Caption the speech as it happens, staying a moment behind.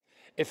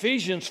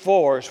Ephesians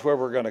 4 is where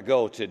we're going to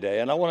go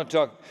today. And I want to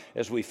talk,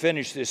 as we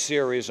finish this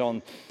series,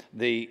 on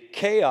the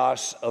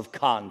chaos of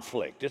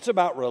conflict. It's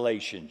about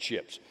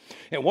relationships.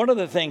 And one of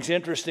the things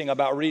interesting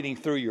about reading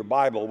through your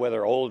Bible,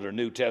 whether Old or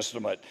New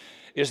Testament,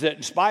 is that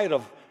in spite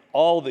of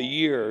all the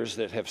years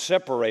that have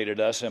separated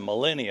us in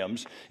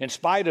millenniums, in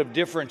spite of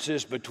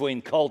differences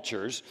between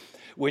cultures,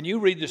 when you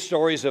read the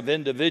stories of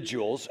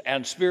individuals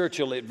and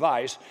spiritual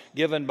advice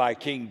given by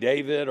King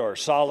David or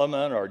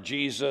Solomon or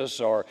Jesus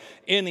or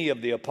any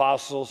of the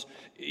apostles,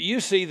 you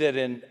see that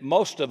in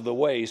most of the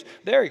ways,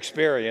 their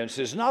experience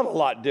is not a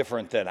lot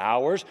different than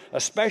ours,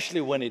 especially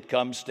when it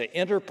comes to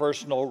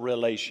interpersonal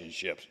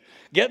relationships.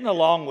 Getting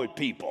along with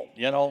people,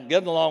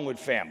 getting along with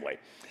family.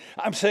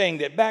 I'm saying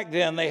that back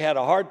then they had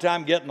a hard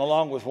time getting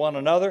along with one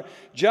another,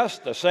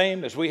 just the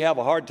same as we have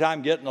a hard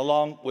time getting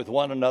along with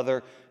one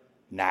another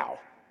now.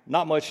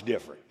 Not much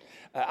different.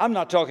 I'm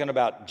not talking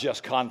about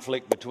just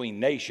conflict between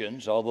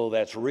nations, although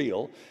that's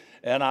real.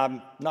 And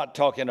I'm not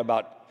talking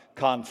about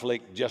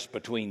conflict just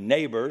between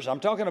neighbors. I'm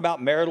talking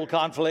about marital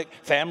conflict,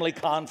 family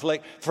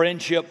conflict,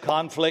 friendship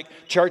conflict,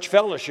 church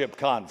fellowship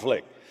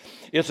conflict.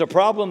 It's a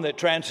problem that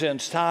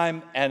transcends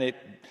time and it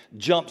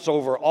jumps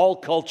over all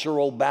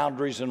cultural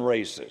boundaries and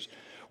races.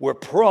 We're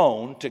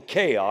prone to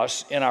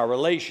chaos in our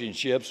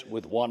relationships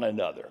with one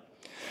another.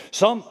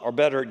 Some are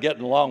better at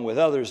getting along with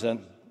others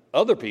than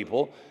other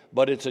people,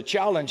 but it's a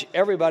challenge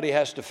everybody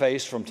has to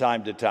face from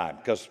time to time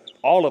because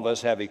all of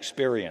us have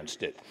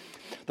experienced it.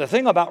 The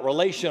thing about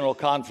relational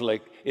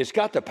conflict, it's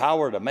got the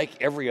power to make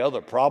every other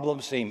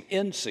problem seem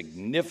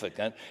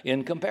insignificant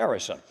in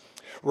comparison.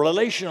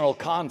 Relational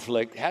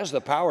conflict has the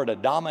power to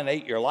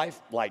dominate your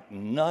life like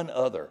none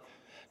other.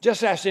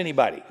 Just ask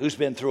anybody who's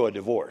been through a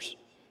divorce,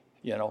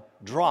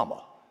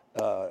 drama,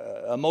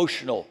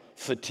 emotional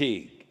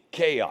fatigue,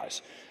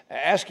 chaos.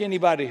 Ask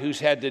anybody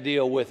who's had to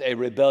deal with a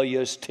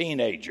rebellious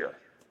teenager.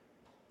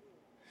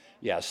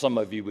 Yeah, some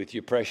of you with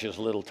your precious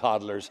little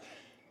toddlers,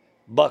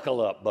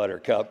 buckle up,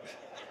 Buttercup.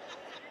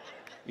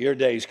 Your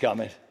day's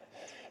coming.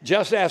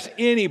 Just ask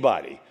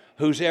anybody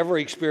who's ever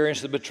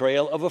experienced the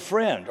betrayal of a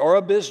friend or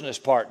a business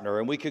partner,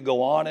 and we could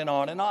go on and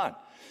on and on.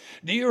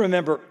 Do you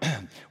remember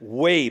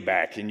way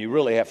back, and you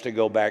really have to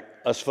go back,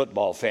 us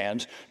football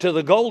fans, to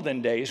the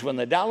golden days when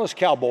the Dallas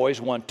Cowboys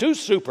won 2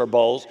 Super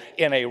Bowls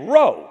in a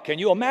row? Can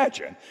you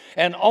imagine?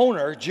 And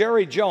owner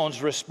Jerry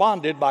Jones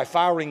responded by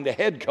firing the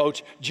head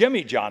coach,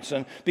 Jimmy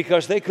Johnson,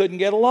 because they couldn't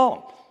get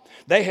along.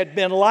 They had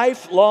been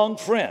lifelong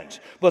friends,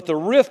 but the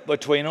rift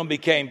between them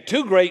became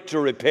too great to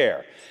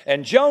repair.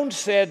 And Jones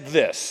said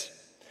this: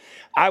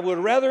 I would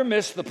rather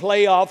miss the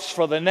playoffs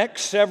for the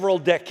next several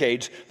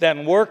decades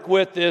than work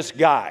with this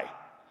guy.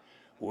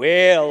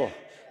 Well,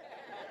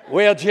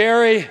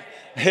 Jerry,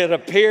 it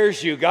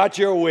appears you got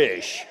your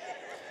wish,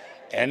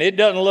 and it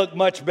doesn't look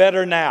much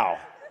better now.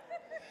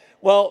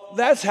 Well,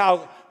 that's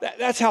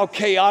how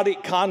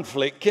chaotic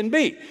conflict can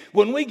be.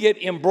 When we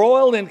get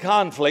embroiled in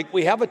conflict,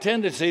 we have a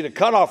tendency to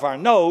cut off our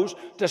nose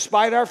to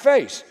spite our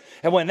face.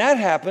 And when that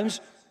happens,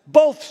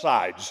 both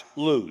sides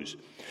lose.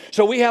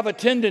 So we have a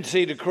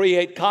tendency to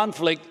create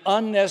conflict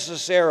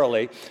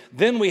unnecessarily.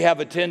 Then we have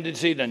a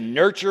tendency to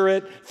nurture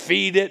it,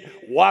 feed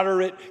it,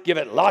 water it, give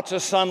it lots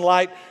of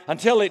sunlight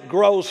until it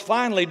grows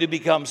finally to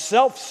become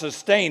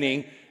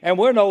self-sustaining, and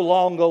we're no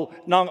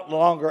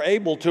longer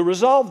able to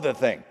resolve the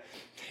thing.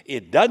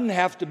 It doesn't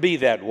have to be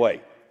that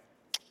way.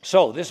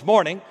 So this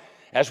morning,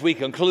 as we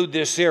conclude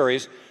this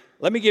series,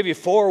 let me give you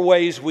 4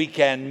 ways we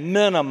can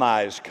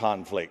minimize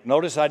conflict.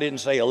 Notice I didn't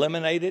say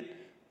eliminate it.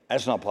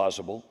 That's not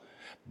possible.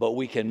 But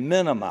we can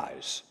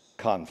minimize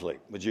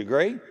conflict. Would you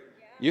agree? Yeah.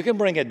 You can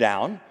bring it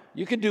down.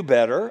 You can do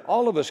better.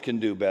 All of us can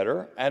do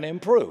better and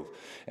improve.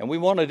 And we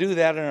want to do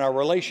that in our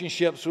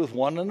relationships with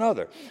one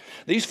another.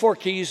 These 4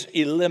 keys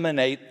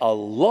eliminate a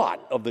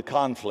lot of the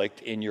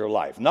conflict in your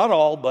life. Not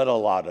all, but a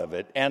lot of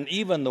it. And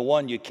even the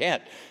one you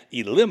can't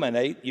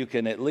eliminate, you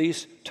can at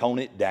least tone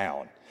it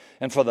down.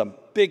 And for the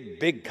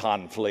big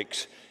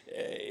conflicts,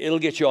 it'll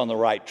get you on the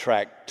right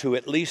track to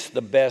at least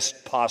the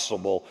best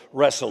possible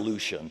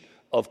resolution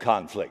of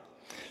conflict.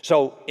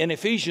 So in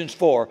Ephesians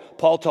 4,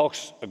 Paul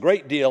talks a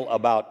great deal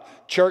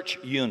about church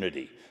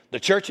unity. The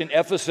church in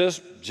Ephesus,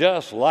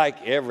 just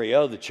like every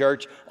other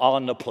church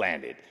on the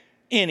planet,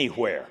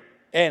 anywhere,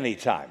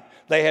 anytime.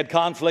 They had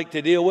conflict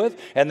to deal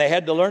with, and they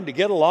had to learn to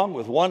get along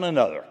with one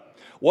another.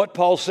 What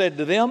Paul said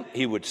to them,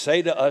 he would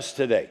say to us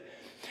today.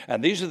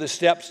 And these are the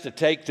steps to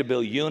take to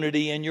build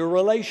unity in your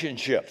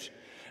relationships.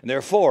 And there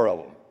are 4 of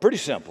them. Pretty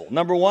simple.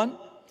 Number 1,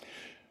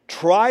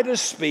 try to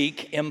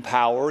speak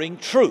empowering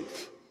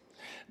truth.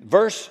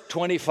 Verse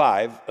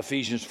 25,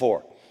 Ephesians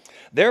 4.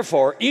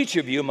 Therefore, each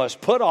of you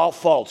must put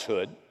off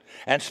falsehood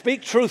and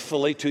speak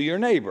truthfully to your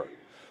neighbor,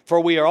 for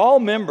we are all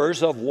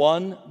members of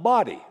one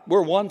body.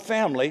 We're one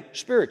family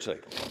spiritually.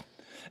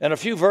 And a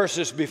few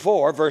verses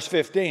before, verse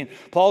 15,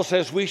 Paul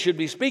says we should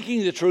be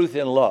speaking the truth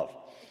in love.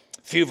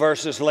 A few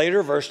verses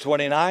later, verse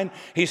 29,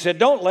 he said,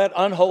 don't let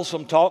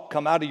unwholesome talk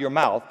come out of your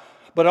mouth,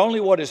 but only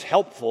what is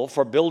helpful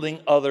for building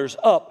others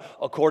up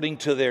according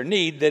to their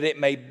need, that it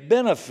may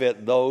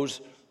benefit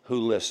those who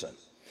listen.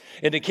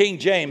 In the King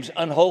James,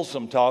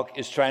 unwholesome talk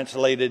is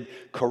translated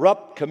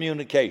corrupt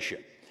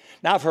communication.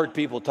 Now, I've heard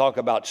people talk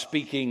about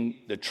speaking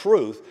the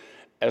truth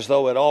as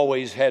though it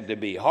always had to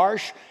be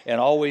harsh and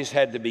always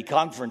had to be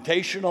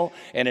confrontational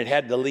and it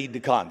had to lead to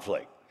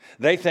conflict.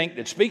 They think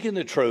that speaking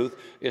the truth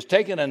is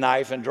taking a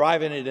knife and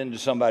driving it into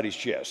somebody's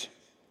chest.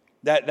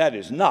 That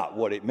is not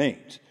what it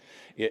means.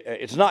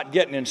 It's not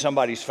getting in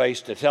somebody's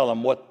face to tell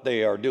them what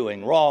they are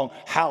doing wrong,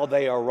 how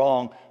they are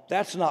wrong.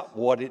 That's not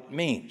what it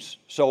means.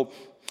 So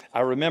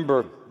I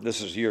remember,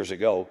 this is years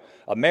ago,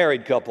 a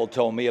married couple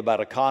told me about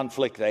a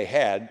conflict they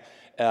had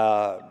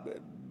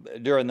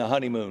during the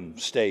honeymoon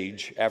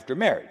stage after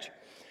marriage.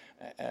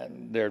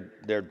 And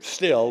they're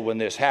still, when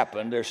this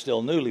happened, they're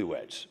still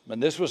newlyweds.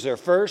 And this was their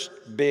first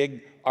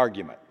big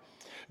argument.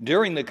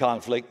 During the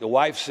conflict, the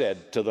wife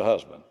said to the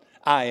husband,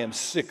 "I am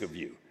sick of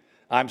you.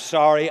 I'm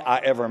sorry I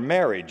ever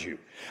married you.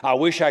 I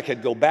wish I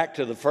could go back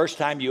to the first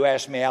time you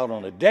asked me out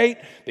on a date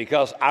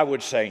because I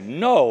would say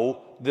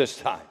no this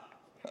time."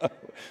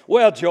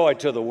 Well, joy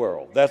to the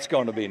world. That's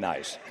going to be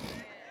nice.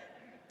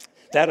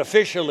 That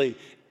officially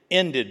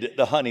ended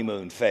the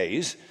honeymoon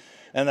phase,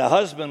 and the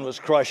husband was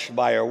crushed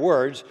by her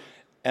words.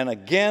 And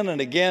again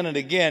and again and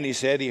again, he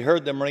said he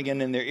heard them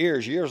ringing in their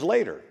ears years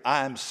later.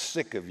 "I'm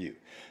sick of you."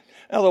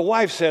 Now, the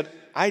wife said,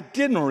 "I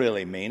didn't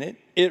really mean it.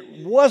 It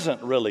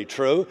wasn't really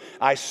true.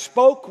 I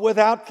spoke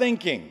without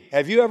thinking."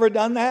 Have you ever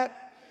done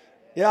that?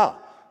 Yeah.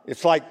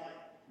 It's like,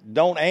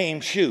 don't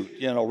aim, shoot.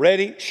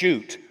 Ready,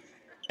 shoot,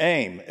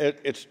 aim.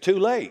 It's too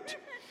late.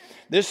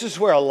 This is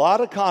where a lot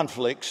of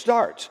conflict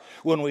starts.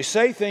 When we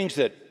say things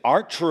that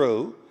aren't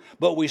true,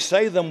 but we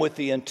say them with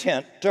the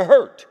intent to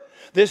hurt.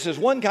 This is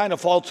one kind of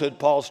falsehood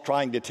Paul's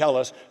trying to tell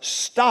us.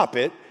 Stop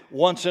it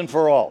once and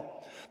for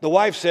all. The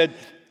wife said,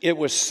 "It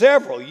was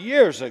several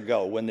years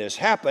ago when this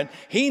happened.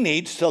 He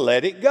needs to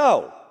let it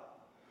go."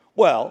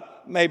 Well,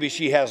 maybe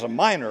she has a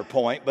minor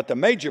point, but the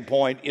major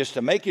point is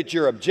to make it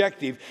your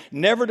objective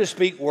never to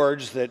speak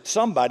words that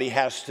somebody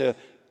has to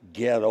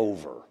get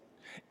over,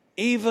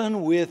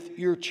 even with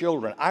your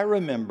children. I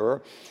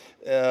remember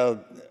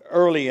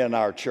early in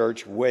our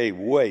church,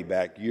 way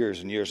back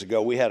years and years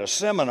ago, we had a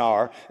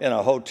seminar in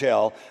a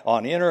hotel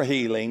on inner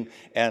healing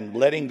and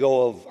letting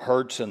go of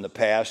hurts in the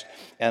past.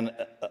 And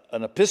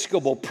an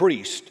Episcopal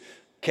priest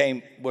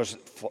was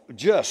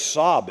just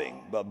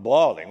sobbing,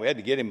 bawling. We had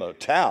to get him a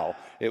towel.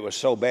 It was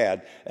so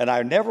bad. And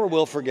I never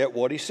will forget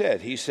what he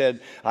said. He said,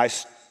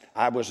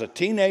 I was a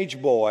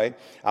teenage boy.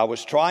 I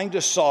was trying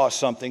to saw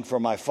something for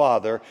my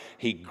father.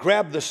 He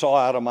grabbed the saw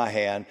out of my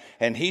hand,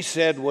 and he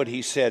said what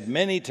he said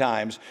many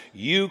times: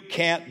 "You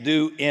can't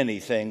do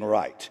anything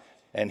right."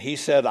 And he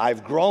said,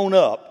 I've grown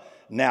up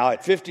now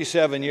at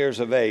 57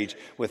 years of age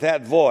with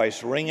that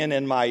voice ringing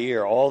in my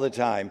ear all the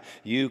time: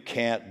 "You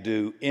can't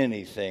do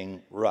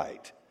anything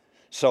right."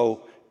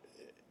 So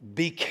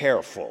be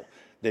careful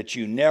that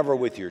you never,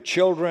 with your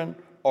children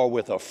or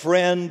with a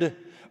friend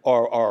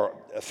or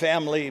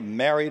family,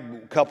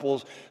 married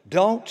couples,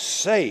 don't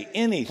say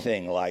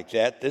anything like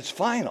that that's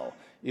final.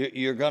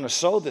 You're going to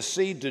sow the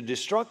seed to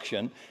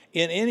destruction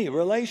in any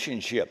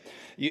relationship.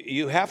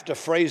 You have to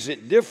phrase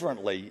it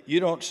differently. You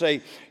don't say,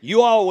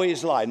 "You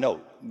always lie."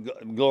 No,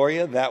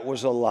 Gloria, that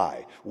was a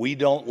lie. We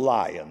don't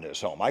lie in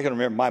this home. I can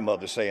remember my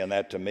mother saying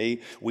that to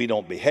me. We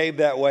don't behave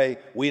that way.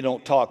 We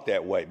don't talk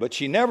that way. But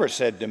she never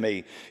said to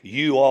me,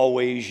 "You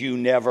always, you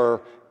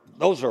never."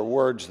 Those are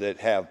words that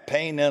have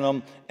pain in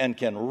them and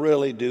can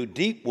really do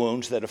deep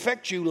wounds that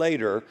affect you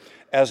later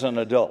as an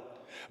adult.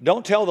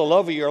 Don't tell the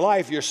love of your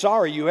life you're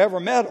sorry you ever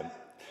met them.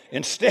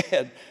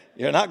 Instead,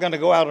 you're not going to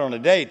go out on a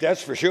date,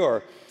 that's for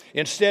sure.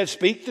 Instead,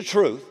 speak the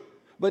truth,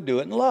 but do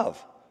it in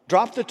love.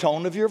 Drop the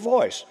tone of your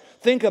voice.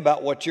 Think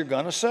about what you're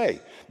going to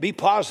say. Be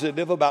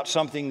positive about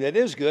something that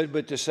is good,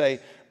 but to say,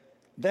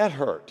 "That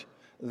hurt.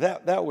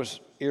 That was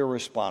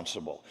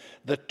irresponsible."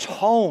 The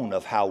tone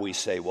of how we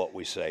say what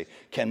we say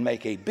can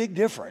make a big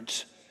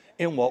difference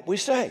in what we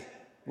say.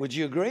 Would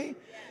you agree?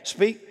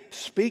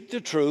 Speak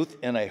the truth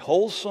in a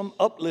wholesome,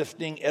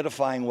 uplifting,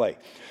 edifying way.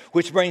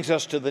 Which brings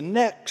us to the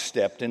next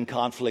step in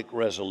conflict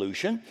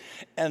resolution,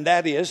 and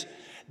that is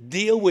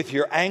deal with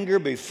your anger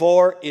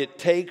before it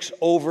takes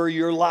over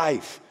your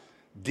life.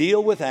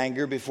 Deal with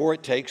anger before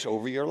it takes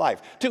over your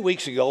life. 2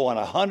 weeks ago, on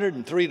a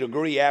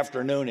 103-degree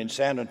afternoon in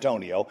San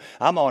Antonio,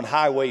 I'm on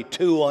Highway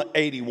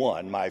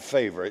 281, my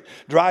favorite,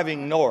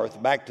 driving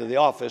north back to the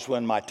office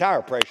when my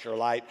tire pressure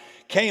light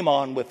came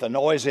on with the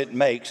noise it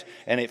makes,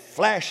 and it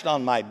flashed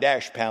on my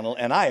dash panel,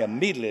 and I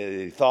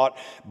immediately thought,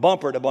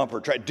 bumper to bumper,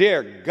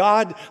 dear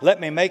God, let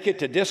me make it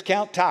to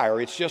Discount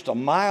Tire. It's just 1.5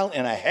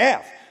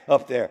 miles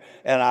up there,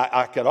 and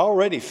I could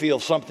already feel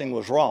something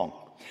was wrong.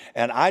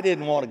 And I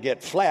didn't want to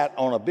get flat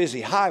on a busy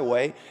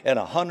highway in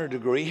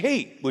 100-degree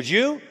heat. Would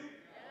you?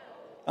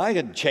 I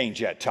could change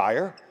that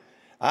tire.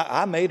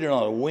 I made it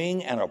on a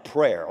wing and a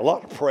prayer. A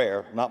lot of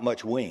prayer, not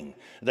much wing.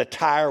 The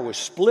tire was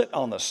split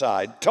on the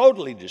side,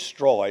 totally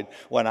destroyed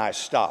when I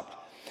stopped.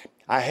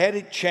 I had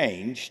it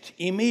changed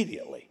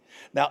immediately.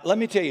 Now, let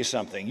me tell you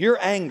something. Your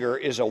anger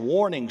is a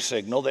warning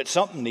signal that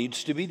something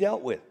needs to be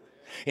dealt with.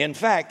 In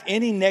fact,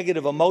 any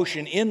negative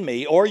emotion in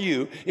me or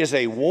you is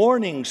a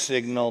warning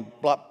signal,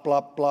 blop,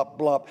 blop, blop,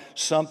 blop.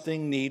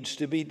 Something needs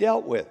to be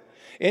dealt with.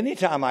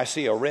 Anytime I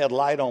see a red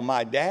light on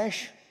my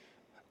dash,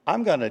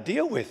 I'm going to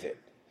deal with it.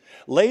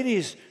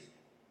 Ladies,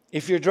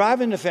 if you're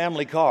driving the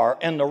family car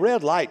and the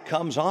red light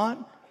comes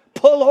on,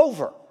 pull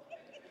over.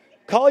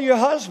 Call your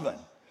husband.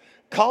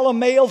 Call a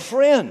male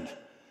friend.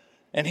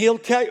 And he'll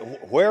tell you,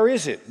 where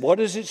is it? What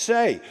does it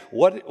say?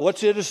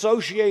 What's it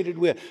associated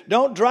with?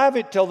 Don't drive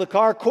it till the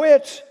car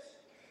quits.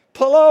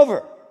 Pull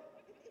over.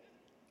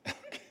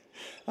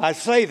 I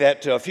say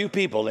that to a few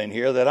people in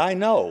here that I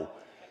know,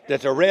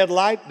 that the red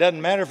light,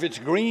 doesn't matter if it's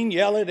green,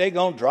 yellow, they're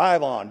going to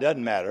drive on.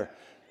 Doesn't matter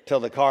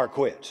till the car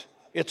quits.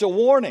 It's a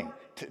warning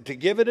to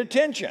give it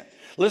attention.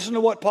 Listen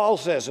to what Paul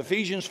says,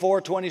 Ephesians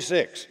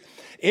 4:26.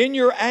 In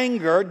your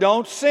anger,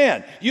 don't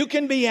sin. You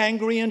can be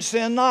angry and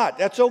sin not.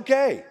 That's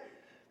okay.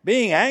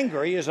 Being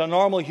angry is a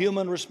normal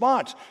human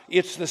response.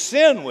 It's the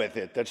sin with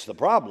it that's the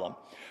problem.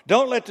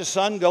 Don't let the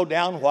sun go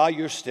down while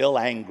you're still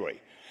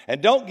angry. And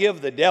don't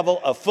give the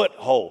devil a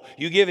foothold.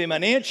 You give him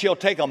an inch, he'll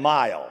take a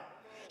mile.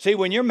 See,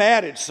 when you're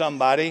mad at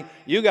somebody,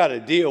 you got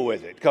to deal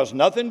with it because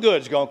nothing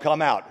good's going to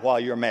come out while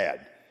you're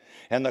mad.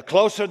 And the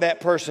closer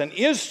that person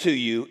is to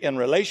you in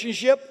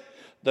relationship,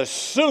 the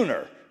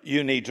sooner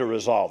you need to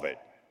resolve it.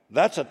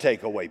 That's a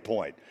takeaway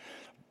point.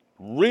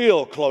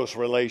 Real close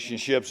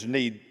relationships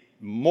need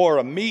more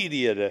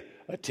immediate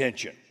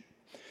attention.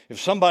 If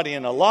somebody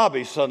in the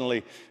lobby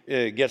suddenly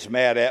gets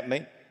mad at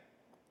me,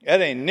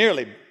 that ain't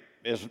nearly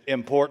as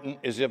important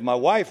as if my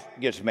wife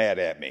gets mad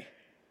at me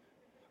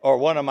or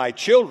one of my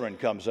children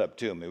comes up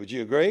to me. Would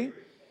you agree?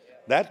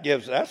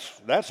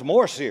 That's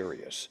more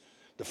serious.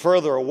 The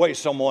further away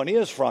someone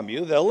is from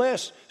you, the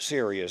less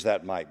serious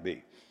that might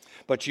be.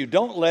 But you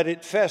don't let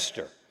it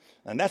fester.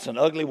 And that's an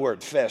ugly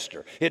word,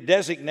 fester. It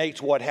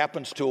designates what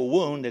happens to a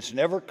wound that's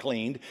never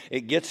cleaned.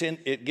 It gets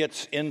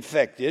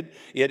infected.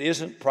 It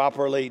isn't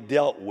properly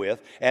dealt with,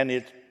 and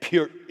it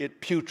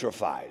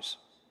putrefies.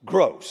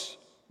 Gross,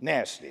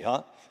 nasty,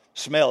 huh?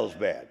 Smells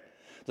bad.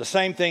 The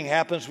same thing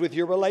happens with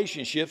your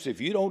relationships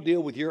if you don't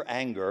deal with your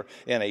anger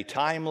in a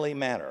timely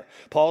manner.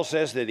 Paul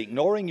says that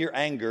ignoring your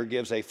anger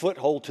gives a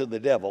foothold to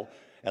the devil,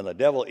 and the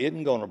devil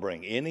isn't going to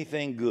bring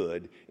anything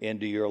good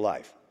into your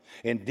life.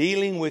 In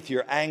dealing with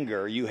your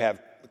anger, you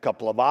have a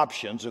couple of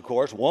options, of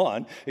course.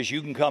 One is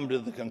you can come to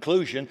the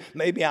conclusion,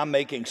 maybe I'm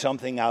making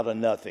something out of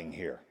nothing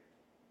here.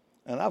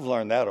 And I've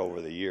learned that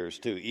over the years,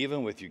 too,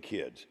 even with your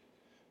kids.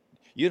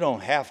 You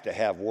don't have to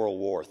have World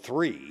War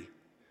III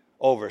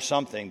over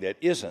something that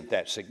isn't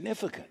that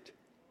significant.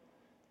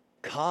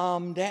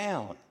 Calm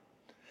down.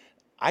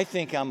 I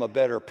think I'm a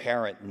better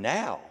parent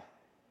now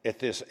at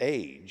this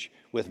age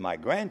with my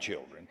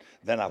grandchildren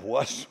than I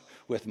was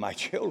with my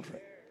children.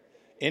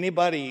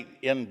 Anybody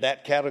in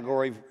that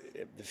category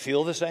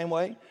feel the same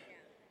way?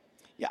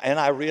 Yeah, and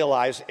I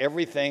realized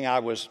everything I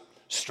was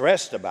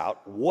stressed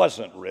about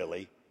wasn't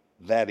really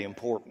that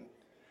important.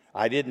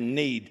 I didn't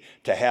need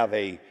to have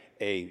a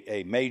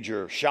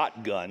major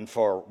shotgun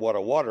for what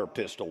a water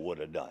pistol would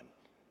have done.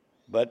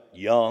 But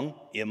young,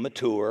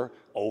 immature,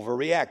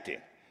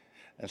 overreacting.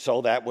 And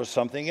so that was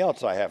something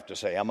else I have to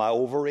say. Am I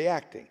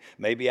overreacting?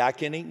 Maybe I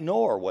can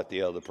ignore what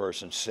the other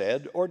person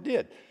said or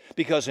did.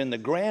 Because in the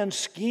grand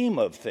scheme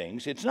of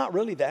things, it's not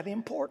really that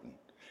important.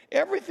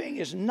 Everything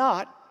is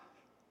not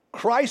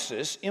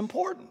crisis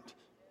important.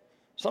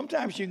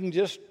 Sometimes you can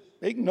just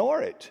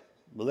ignore it.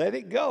 Let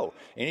it go.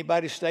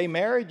 Anybody stay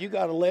married? You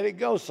got to let it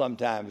go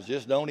sometimes.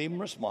 Just don't even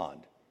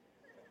respond.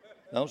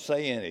 Don't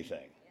say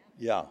anything.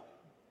 Yeah,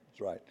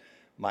 that's right.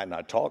 Might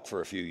not talk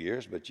for a few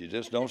years, but you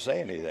just don't say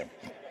anything.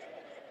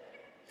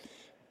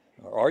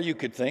 Or you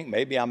could think,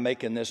 maybe I'm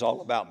making this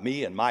all about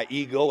me and my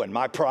ego and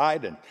my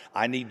pride, and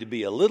I need to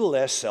be a little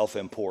less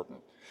self-important.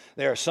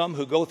 There are some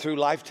who go through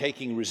life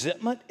taking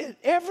resentment at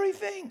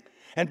everything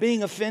and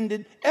being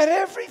offended at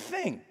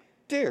everything.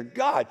 Dear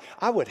God,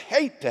 I would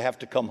hate to have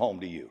to come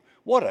home to you.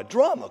 What a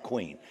drama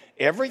queen.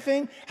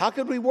 Everything? How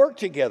could we work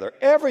together?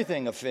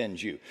 Everything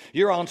offends you.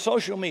 You're on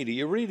social media,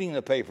 you're reading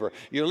the paper,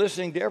 you're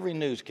listening to every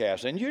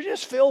newscast, and you're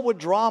just filled with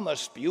drama,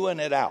 spewing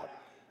it out.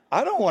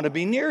 I don't want to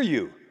be near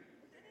you.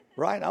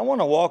 Right? I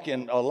want to walk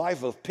in a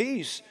life of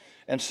peace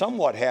and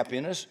somewhat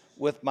happiness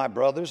with my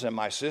brothers and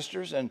my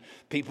sisters and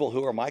people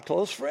who are my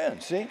close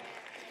friends. See?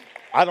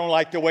 I don't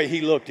like the way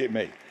he looked at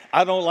me.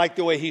 I don't like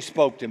the way he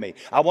spoke to me.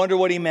 I wonder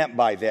what he meant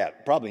by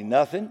that. Probably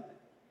nothing.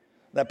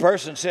 That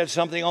person said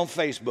something on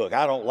Facebook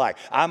I don't like.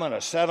 I'm going to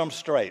set them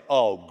straight.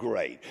 Oh,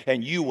 great.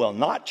 And you will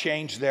not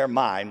change their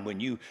mind when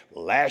you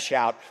lash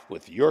out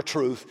with your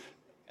truth,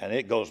 and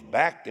it goes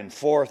back and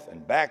forth,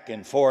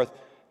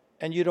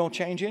 and you don't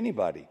change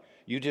anybody.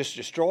 You just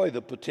destroy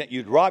the potential.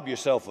 You'd rob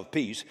yourself of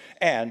peace.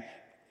 And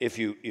if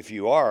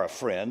you are a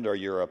friend or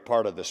you're a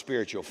part of the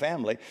spiritual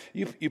family,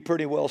 you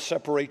pretty well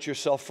separate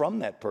yourself from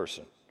that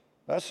person.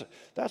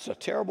 That's a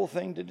terrible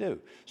thing to do.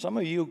 Some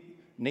of you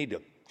need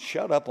to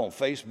shut up on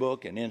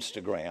Facebook and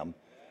Instagram,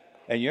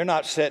 and you're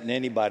not setting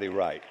anybody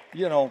right.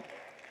 You know,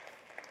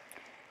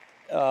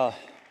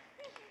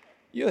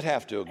 you'd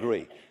have to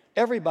agree.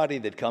 Everybody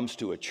that comes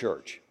to a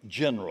church,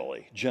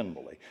 generally,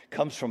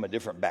 comes from a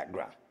different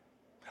background,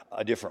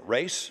 a different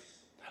race,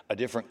 a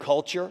different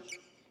culture,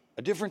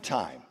 a different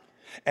time.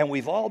 And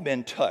we've all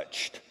been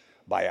touched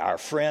by our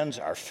friends,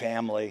 our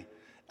family,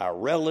 our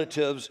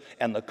relatives,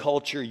 and the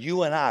culture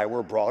you and I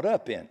were brought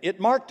up in. It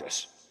marked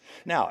us.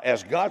 Now,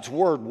 as God's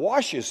Word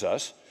washes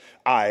us,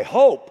 I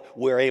hope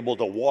we're able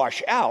to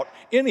wash out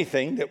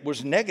anything that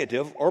was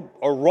negative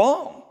or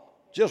wrong,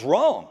 just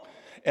wrong.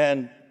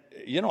 And,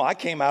 you know, I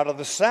came out of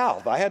the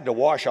South. I had to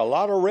wash a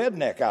lot of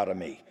redneck out of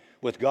me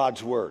with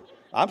God's Word.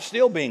 I'm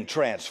still being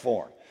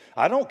transformed.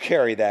 I don't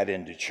carry that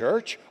into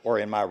church or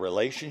in my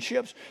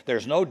relationships.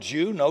 There's no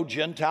Jew, no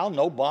Gentile,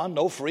 no bond,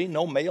 no free,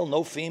 no male,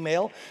 no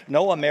female,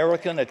 no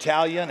American,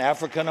 Italian,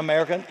 African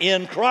American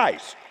in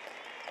Christ.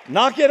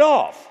 Knock it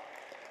off.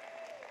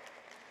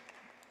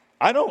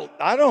 I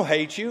don't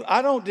hate you.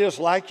 I don't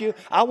dislike you.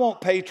 I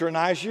won't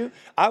patronize you.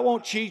 I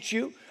won't cheat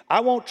you. I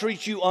won't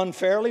treat you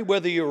unfairly,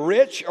 whether you're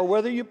rich or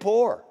whether you're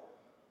poor.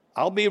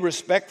 I'll be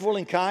respectful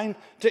and kind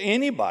to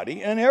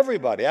anybody and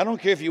everybody. I don't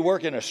care if you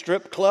work in a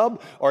strip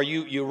club or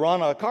you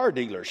run a car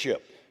dealership.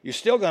 You're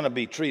still going to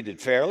be treated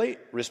fairly,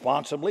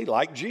 responsibly,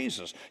 like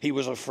Jesus. He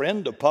was a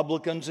friend of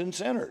publicans and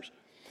sinners.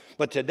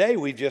 But today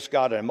we've just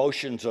got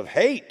emotions of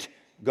hate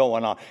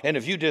going on. And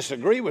if you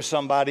disagree with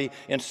somebody,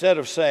 instead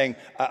of saying,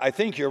 I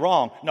think you're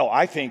wrong, no,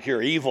 I think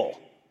you're evil.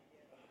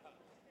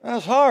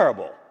 That's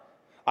horrible.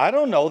 I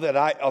don't know that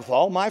of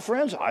all my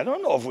friends, I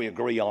don't know if we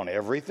agree on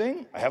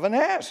everything. I haven't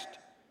asked.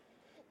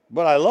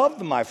 But I love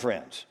my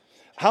friends.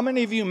 How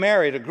many of you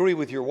married agree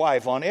with your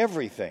wife on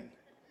everything?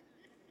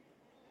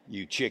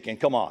 You chicken,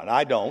 come on,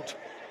 I don't.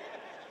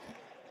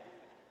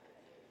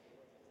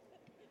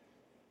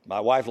 My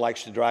wife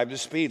likes to drive the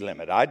speed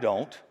limit. I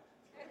don't.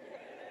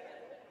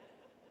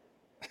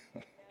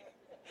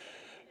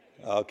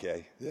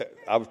 Okay,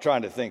 I was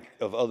trying to think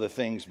of other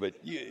things, but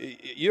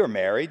you're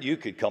married. You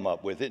could come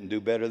up with it and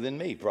do better than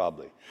me,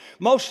 probably.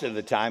 Most of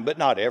the time, but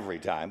not every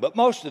time, but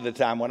most of the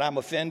time when I'm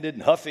offended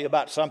and huffy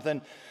about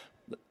something,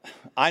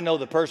 I know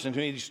the person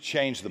who needs to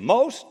change the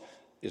most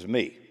is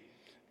me.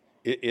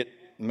 It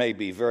may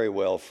be very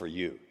well for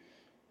you.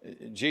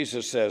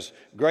 Jesus says,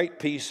 great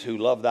peace who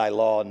love thy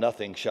law,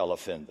 nothing shall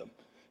offend them.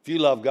 If you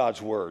love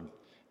God's word,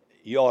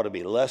 you ought to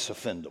be less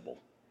offendable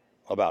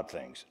about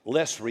things,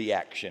 less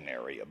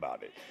reactionary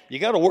about it. You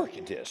got to work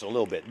at this a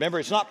little bit. Remember,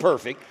 it's not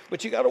perfect,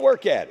 but you got to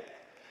work at it.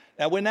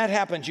 Now, when that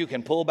happens, you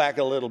can pull back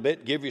a little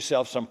bit, give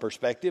yourself some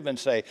perspective and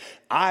say,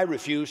 I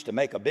refuse to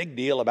make a big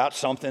deal about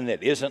something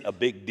that isn't a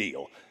big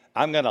deal.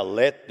 I'm going to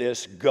let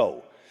this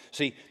go.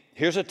 See,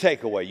 here's a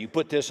takeaway. You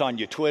put this on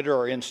your Twitter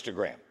or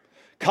Instagram.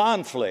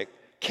 Conflict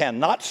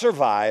cannot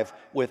survive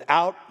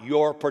without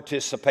your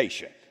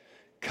participation.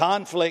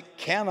 Conflict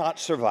cannot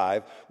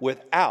survive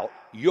without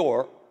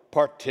your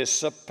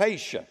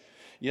participation.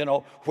 You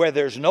know, where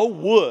there's no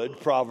wood,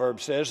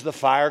 Proverbs says, the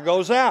fire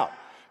goes out.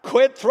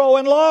 Quit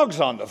throwing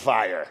logs on the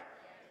fire.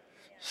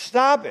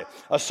 Stop it.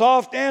 A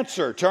soft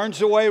answer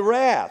turns away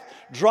wrath.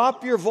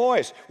 Drop your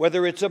voice,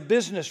 whether it's a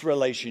business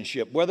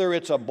relationship, whether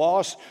it's a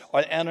boss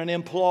and an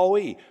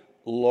employee.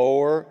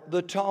 Lower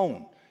the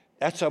tone.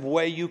 That's a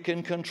way you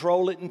can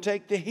control it and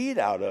take the heat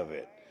out of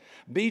it.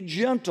 Be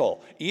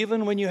gentle,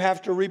 even when you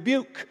have to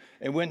rebuke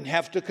and when you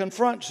have to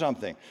confront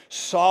something.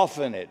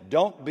 Soften it.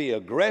 Don't be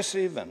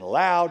aggressive and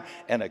loud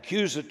and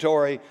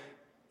accusatory.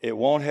 It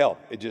won't help.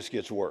 It just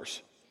gets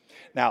worse.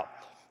 Now,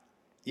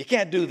 you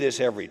can't do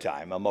this every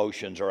time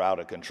emotions are out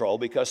of control,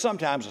 because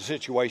sometimes a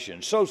situation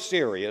is so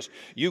serious,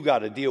 you got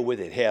to deal with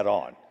it head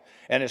on.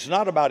 And it's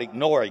not about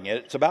ignoring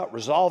it. It's about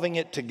resolving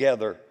it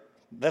together.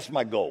 That's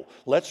my goal.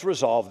 Let's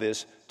resolve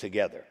this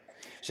together.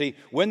 See,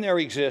 when there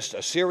exists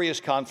a serious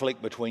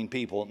conflict between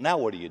people, now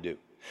what do?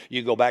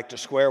 You go back to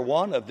square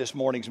one of this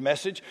morning's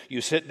message.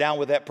 You sit down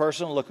with that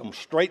person, look them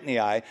straight in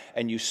the eye,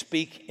 and you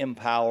speak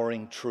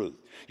empowering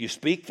truth. You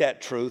speak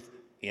that truth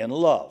in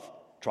love,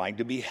 trying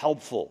to be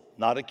helpful,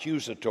 not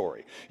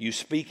accusatory. You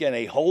speak in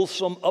a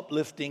wholesome,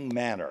 uplifting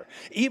manner,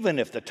 even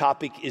if the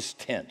topic is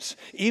tense,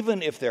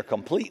 even if they're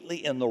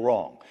completely in the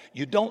wrong.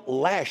 You don't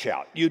lash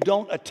out. You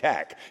don't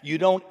attack. You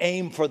don't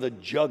aim for the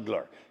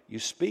jugular. You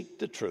speak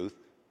the truth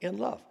in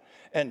love.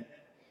 And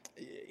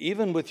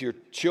even with your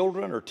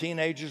children or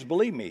teenagers,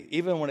 believe me,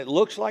 even when it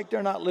looks like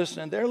they're not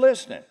listening, they're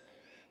listening.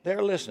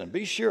 They're listening.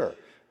 Be sure.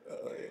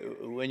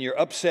 When you're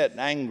upset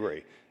and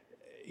angry,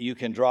 you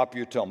can drop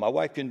your tone. My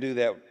wife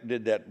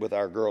did that with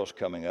our girls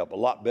coming up a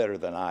lot better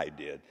than I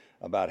did,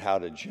 about how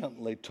to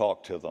gently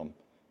talk to them.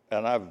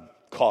 And I've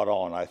caught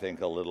on, I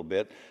think, a little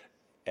bit,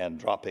 and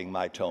dropping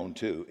my tone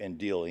too, in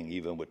dealing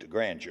even with the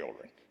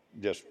grandchildren.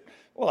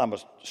 I'm a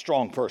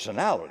strong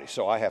personality,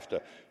 so I have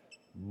to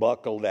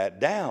buckle that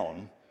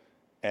down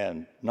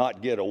and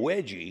not get a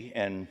wedgie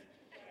and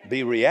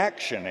be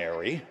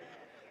reactionary.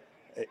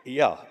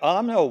 Yeah,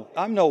 I'm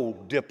no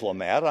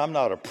diplomat. I'm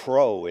not a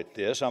pro at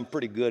this. I'm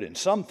pretty good in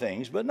some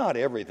things, but not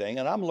everything.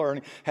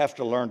 And have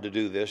to learn to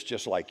do this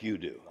just like you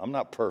do. I'm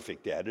not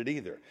perfect at it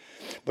either.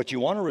 But you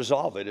want to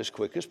resolve it as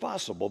quick as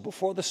possible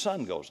before the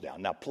sun goes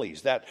down. Now,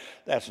 please, that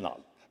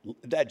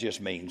just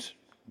means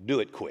do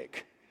it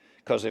quick.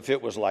 Because if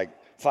it was like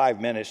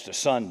 5 minutes to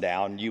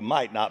sundown, you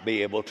might not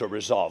be able to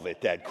resolve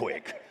it that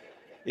quick.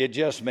 It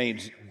just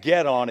means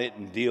get on it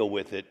and deal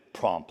with it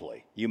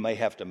promptly. You may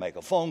have to make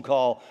a phone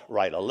call,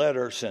 write a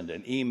letter, send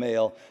an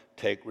email,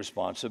 take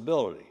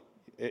responsibility.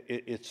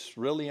 It's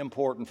really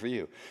important for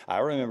you. I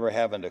remember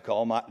having to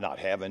call not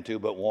having to,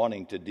 but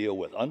wanting to deal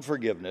with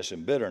unforgiveness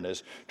and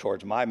bitterness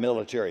towards my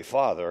military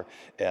father.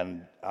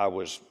 And I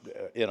was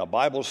in a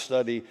Bible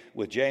study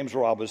with James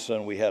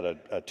Robinson. We had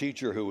a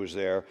teacher who was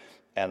there.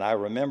 And I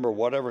remember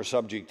whatever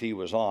subject he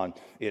was on,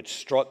 it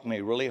struck me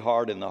really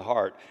hard in the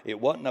heart. It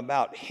wasn't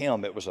about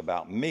him, it was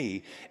about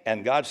me.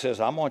 And God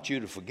says, I want you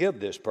to forgive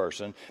this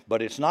person,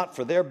 but it's not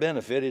for their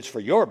benefit, it's for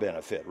your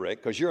benefit,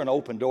 Rick, because you're an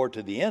open door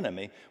to the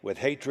enemy with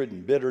hatred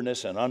and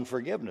bitterness and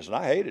unforgiveness. And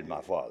I hated my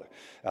father.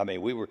 I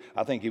mean,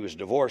 I think he was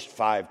divorced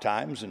 5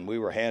 times, and we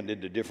were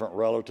handed to different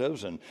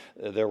relatives, and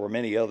there were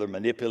many other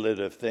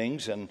manipulative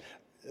things. And,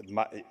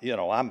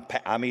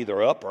 I'm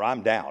either up or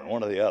I'm down,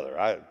 one or the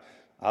other.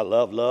 I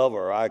love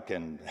or I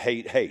can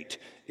hate.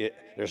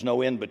 There's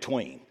no in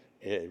between.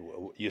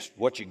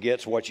 What you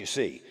get's what you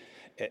see.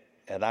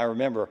 And I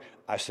remember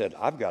I said,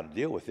 I've got to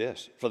deal with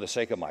this for the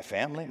sake of my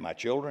family, my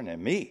children,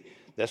 and me.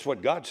 That's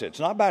what God said. It's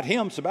not about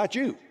him, it's about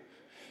you.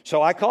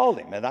 So I called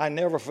him, and I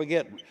never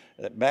forget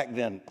that back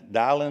then,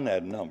 dialing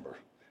that number,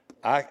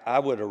 I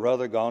would have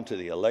rather gone to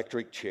the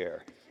electric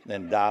chair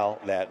than dial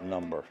that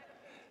number.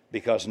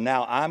 Because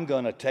now I'm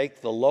going to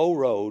take the low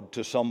road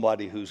to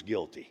somebody who's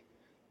guilty.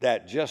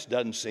 That just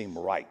doesn't seem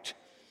right.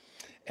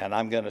 And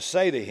I'm going to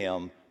say to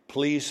him,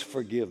 please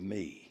forgive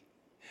me.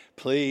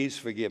 Please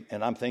forgive.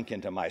 And I'm thinking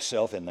to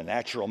myself in the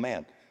natural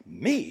man,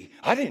 me?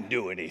 I didn't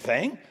do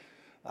anything.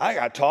 I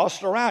got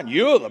tossed around.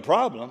 You're the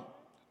problem.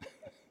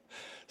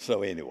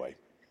 So anyway,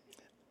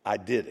 I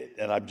did it.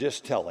 And I'm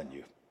just telling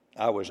you,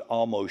 I was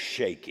almost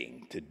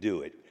shaking to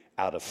do it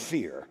out of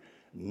fear,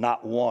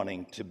 not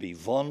wanting to be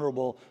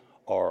vulnerable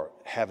or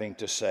having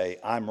to say,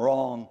 I'm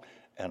wrong,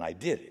 and I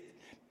did it.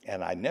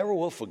 And I never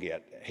will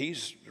forget,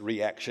 he's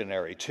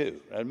reactionary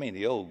too. I mean,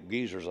 the old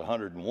geezer's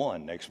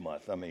 101 next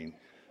month. I mean,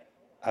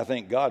 I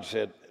think God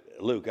said,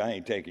 Luke, I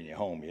ain't taking you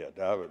home yet.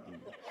 I'm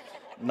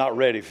not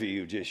ready for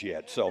you just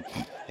yet. So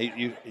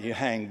you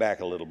hang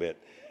back a little bit.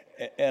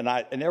 And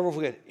I never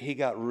forget, he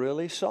got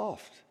really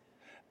soft.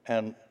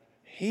 And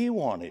he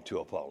wanted to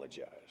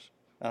apologize.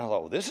 And I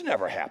thought, well, this has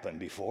never happened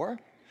before.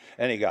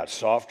 And he got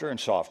softer and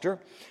softer.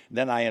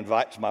 Then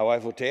my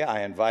wife will tell you,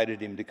 I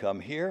invited him to come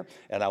here,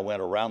 and I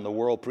went around the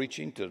world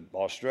preaching to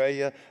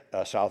Australia,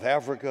 South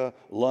Africa,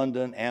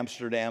 London,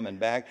 Amsterdam, and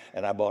back.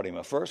 And I bought him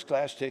a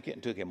first-class ticket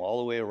and took him all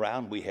the way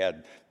around. We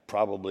had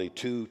probably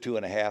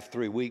 2.5,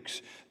 3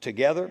 weeks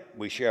together.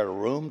 We shared a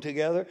room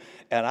together,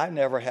 and I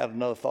never had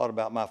another thought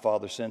about my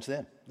father since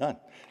then. None.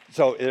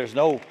 So there's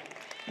no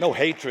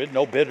hatred,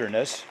 no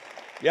bitterness.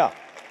 Yeah,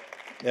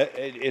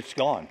 it's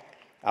gone.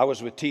 I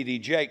was with T.D.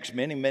 Jakes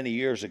many, many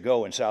years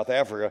ago in South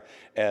Africa,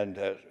 and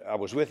I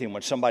was with him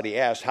when somebody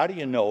asked, how do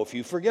you know if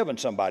you've forgiven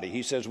somebody?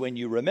 He says, when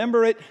you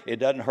remember it, it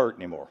doesn't hurt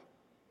anymore.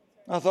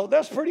 I thought,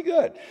 that's pretty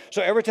good.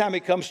 So every time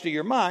it comes to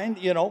your mind,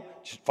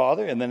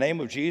 Father, in the name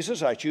of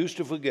Jesus, I choose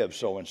to forgive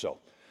so-and-so.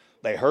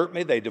 They hurt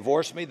me, they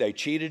divorced me, they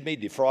cheated me,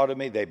 defrauded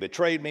me, they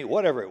betrayed me,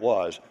 whatever it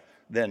was,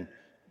 then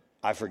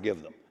I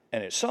forgive them.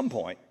 And at some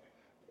point,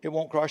 it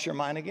won't cross your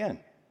mind again.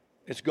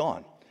 It's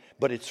gone.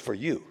 But it's for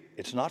you.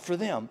 It's not for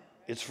them.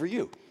 It's for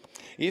you.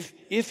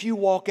 If you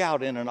walk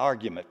out in an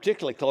argument,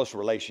 particularly close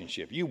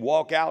relationship, you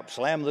walk out,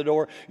 slam the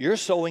door, you're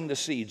sowing the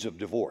seeds of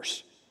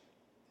divorce.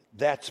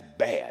 That's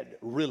bad,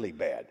 really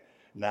bad.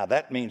 Now,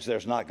 that means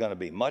there's not going to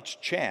be much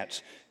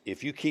chance,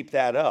 if you keep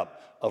that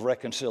up, of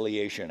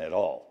reconciliation at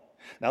all.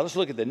 Now, let's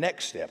look at the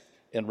next step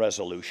in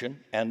resolution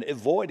and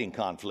avoiding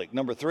conflict.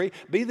 Number 3,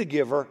 be the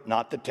giver,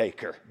 not the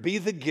taker. Be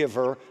the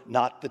giver,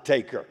 not the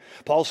taker.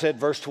 Paul said,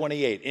 verse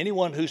 28,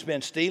 anyone who's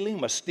been stealing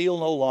must steal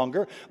no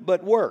longer,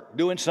 but work,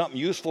 doing something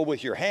useful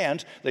with your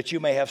hands that you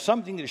may have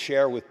something to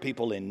share with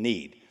people in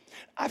need.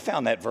 I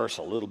found that verse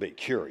a little bit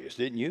curious,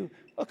 didn't you?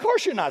 Of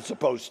course you're not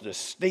supposed to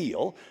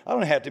steal. I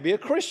don't have to be a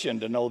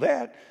Christian to know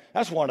that.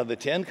 That's one of the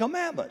 10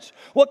 commandments.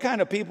 What kind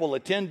of people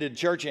attended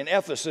church in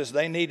Ephesus?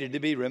 They needed to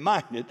be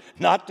reminded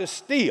not to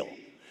steal.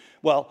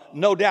 Well,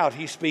 no doubt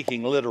he's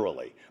speaking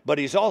literally, but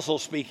he's also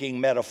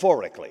speaking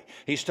metaphorically.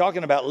 He's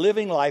talking about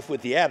living life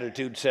with the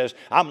attitude says,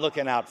 I'm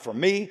looking out for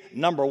me,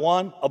 number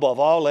one, above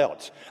all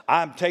else.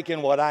 I'm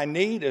taking what I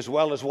need as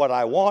well as what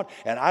I want,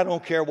 and I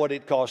don't care what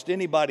it costs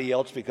anybody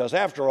else because,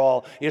 after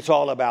all, it's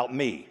all about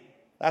me.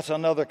 That's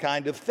another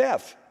kind of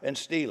theft and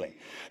stealing.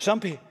 Some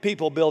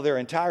people build their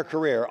entire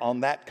career on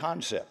that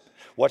concept.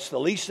 What's the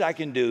least I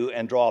can do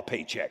and draw a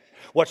paycheck?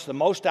 What's the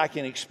most I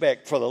can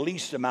expect for the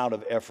least amount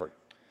of effort?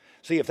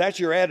 See, if that's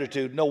your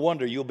attitude, no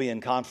wonder you'll be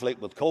in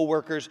conflict with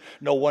coworkers.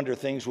 No wonder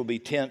things will be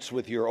tense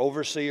with your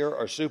overseer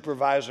or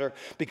supervisor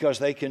because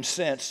they can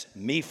sense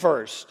me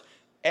first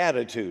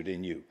attitude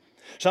in you.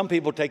 Some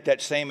people take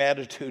that same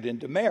attitude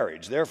into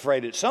marriage. They're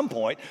afraid at some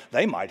point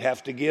they might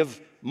have to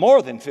give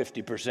more than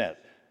 50%,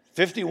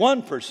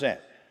 51%.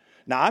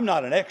 Now, I'm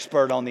not an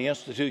expert on the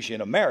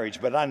institution of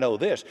marriage, but I know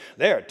this.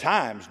 There are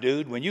times,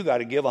 dude, when you got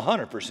to give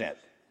 100%.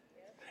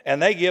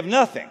 And they give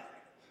nothing.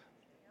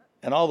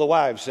 And all the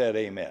wives said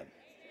amen.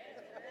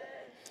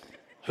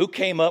 Who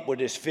came up with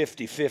this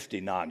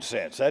 50-50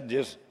 nonsense?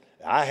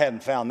 I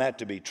hadn't found that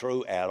to be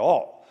true at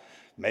all.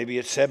 Maybe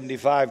it's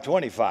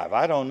 75-25.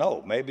 I don't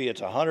know. Maybe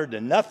it's 100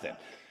 to nothing.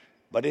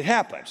 But it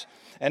happens.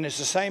 And it's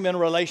the same in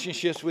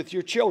relationships with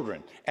your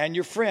children and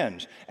your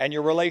friends and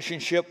your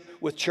relationship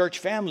with church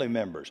family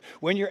members.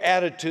 When your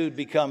attitude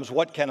becomes,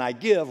 what can I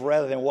give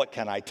rather than what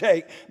can I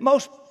take,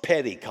 most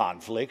petty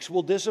conflicts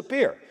will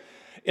disappear.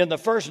 In the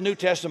first New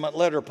Testament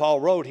letter Paul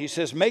wrote, he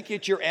says, make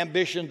it your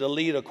ambition to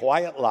lead a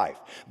quiet life,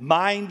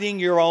 minding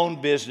your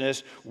own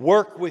business,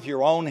 work with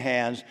your own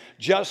hands,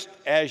 just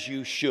as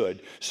you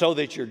should, so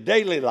that your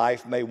daily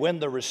life may win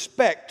the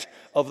respect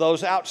of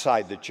those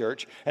outside the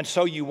church, and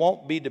so you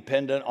won't be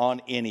dependent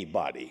on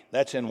anybody.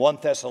 That's in 1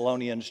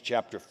 Thessalonians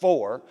chapter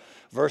 4,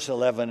 verse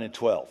 11 and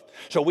 12.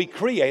 So we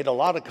create a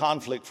lot of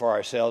conflict for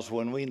ourselves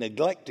when we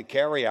neglect to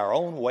carry our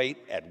own weight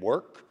at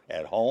work,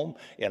 at home,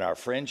 in our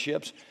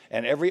friendships,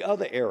 and every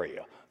other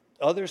area.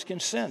 Others can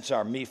sense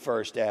our me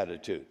first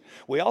attitude.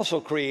 We also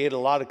create a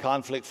lot of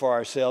conflict for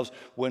ourselves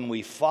when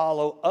we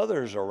follow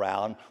others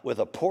around with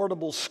a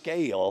portable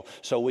scale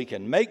so we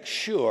can make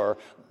sure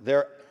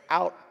their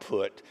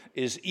output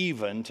is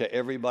even to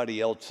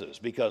everybody else's,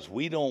 because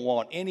we don't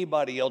want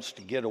anybody else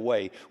to get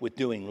away with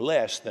doing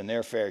less than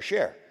their fair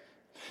share.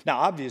 Now,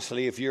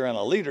 obviously, if you're in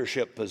a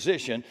leadership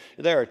position,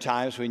 there are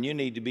times when you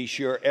need to be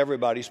sure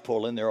everybody's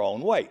pulling their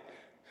own weight.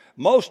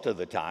 Most of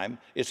the time,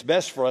 it's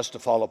best for us to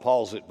follow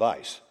Paul's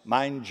advice.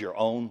 Mind your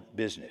own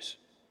business.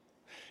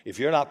 If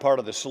you're not part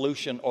of the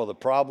solution or the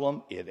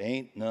problem, it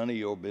ain't none of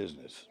your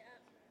business.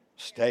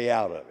 Stay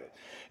out of it.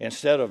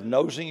 Instead of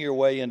nosing your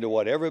way into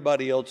what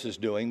everybody else is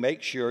doing,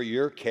 make sure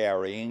you're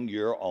carrying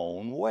your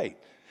own weight.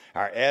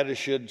 Our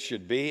attitude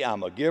should be,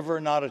 I'm a giver,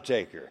 not a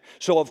taker.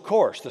 So, of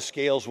course, the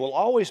scales will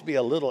always be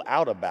a little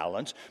out of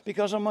balance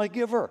because I'm a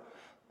giver.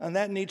 And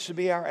that needs to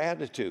be our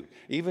attitude.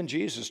 Even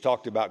Jesus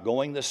talked about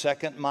going the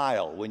second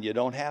mile when you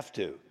don't have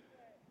to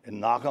and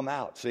knock them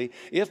out. See,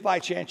 if by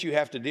chance you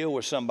have to deal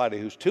with somebody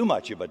who's too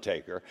much of a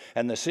taker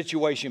and the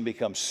situation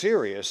becomes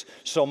serious,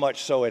 so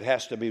much so it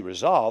has to be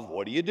resolved,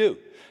 what do?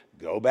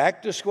 Go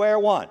back to square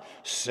one.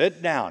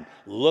 Sit down,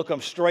 look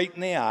them straight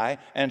in the eye,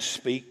 and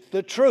speak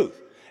the truth.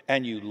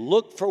 And you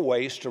look for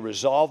ways to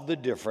resolve the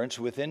difference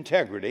with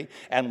integrity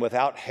and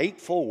without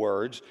hateful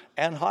words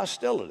and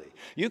hostility.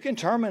 You can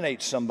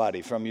terminate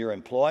somebody from your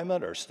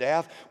employment or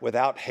staff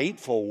without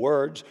hateful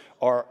words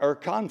or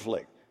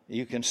conflict.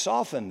 You can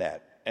soften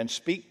that and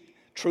speak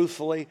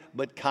truthfully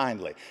but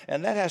kindly.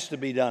 And that has to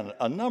be done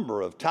a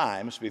number of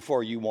times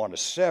before you want to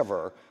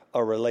sever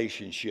a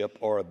relationship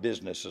or a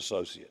business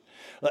associate.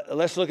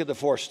 Let's look at the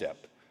fourth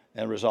step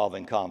in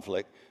resolving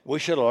conflict. We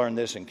should have learned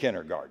this in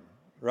kindergarten,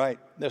 right?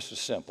 This is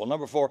simple.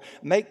 Number 4,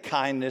 make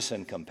kindness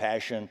and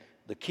compassion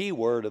the key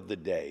word of the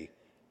day,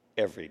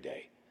 every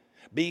day.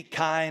 Be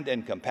kind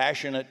and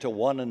compassionate to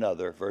one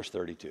another, verse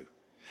 32.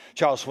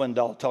 Charles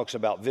Swindoll talks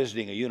about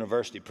visiting a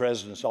university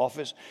president's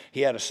office.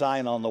 He had a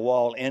sign on the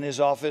wall in his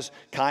office,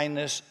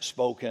 kindness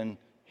spoken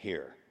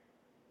here.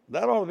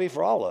 That ought to be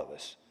for all of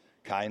us.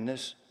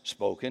 Kindness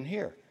spoken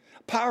here.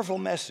 Powerful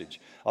message,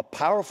 a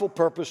powerful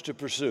purpose to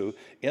pursue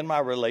in my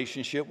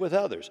relationship with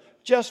others.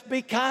 Just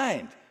be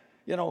kind.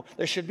 You know,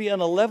 there should be an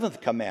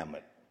 11th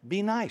commandment.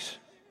 Be nice.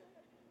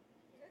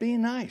 Be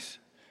nice.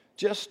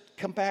 Just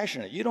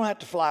compassionate. You don't have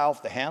to fly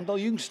off the handle.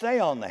 You can stay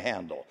on the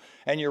handle.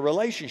 And your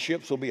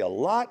relationships will be a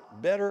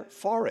lot better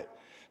for it.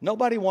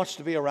 Nobody wants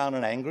to be around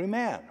an angry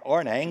man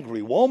or an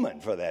angry woman,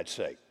 for that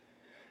sake.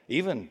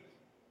 Even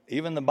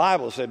the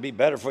Bible said it'd be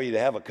better for you to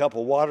have a cup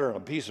of water and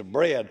a piece of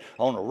bread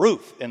on a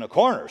roof in a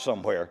corner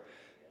somewhere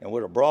and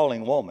with a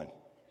brawling woman.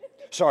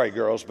 Sorry,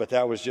 girls, but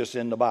that was just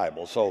in the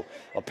Bible. So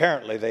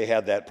apparently they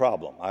had that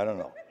problem. I don't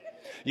know.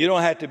 You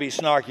don't have to be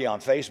snarky on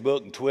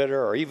Facebook and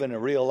Twitter or even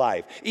in real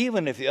life.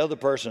 Even if the other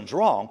person's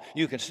wrong,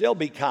 you can still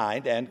be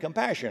kind and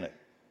compassionate.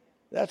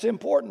 That's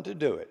important to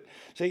do it.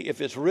 See, if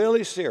it's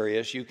really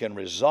serious, you can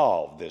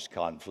resolve this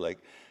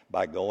conflict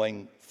by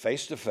going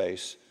face to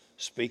face,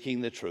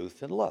 speaking the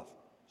truth in love.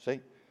 See,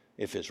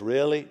 if it's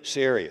really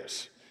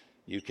serious,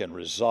 you can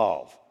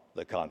resolve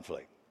the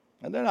conflict.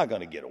 And they're not going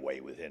to get away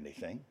with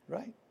anything,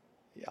 right?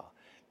 Yeah.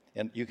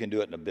 And you can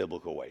do it in a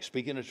biblical way.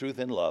 Speaking the truth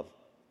in love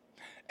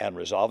and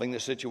resolving the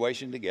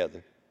situation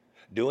together,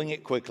 doing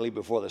it quickly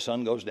before the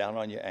sun goes down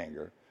on your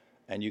anger,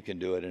 and you can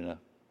do it in a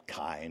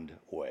kind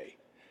way.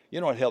 You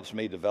know what helps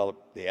me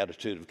develop the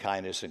attitude of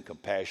kindness and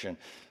compassion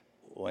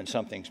when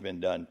something's been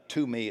done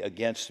to me,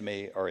 against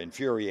me, or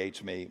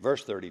infuriates me?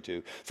 Verse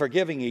 32,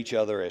 forgiving each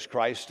other as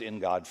Christ in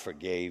God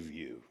forgave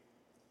you.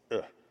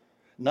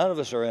 None of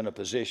us are in a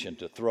position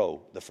to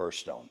throw the first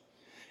stone,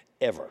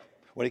 ever.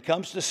 When it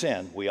comes to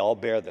sin, we all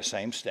bear the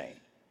same stain.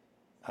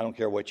 I don't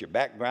care what your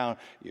background,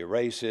 your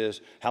race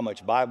is, how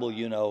much Bible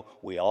you know,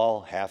 we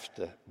all have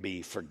to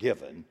be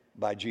forgiven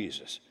by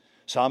Jesus.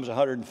 Psalms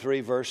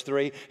 103, verse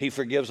 3, He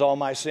forgives all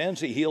my sins.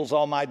 He heals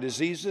all my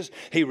diseases.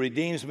 He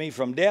redeems me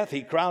from death.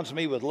 He crowns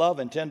me with love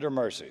and tender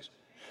mercies.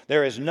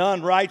 There is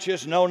none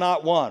righteous, no,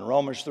 not one.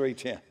 Romans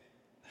 3:10.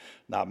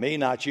 Not me,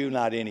 not you,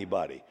 not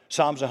anybody.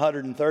 Psalms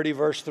 130,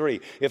 verse 3,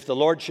 if the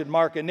Lord should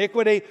mark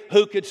iniquity,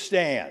 who could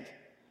stand?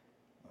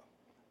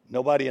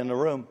 Nobody in the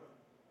room.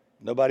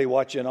 Nobody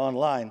watching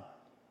online.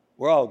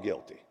 We're all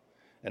guilty.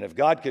 And if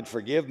God could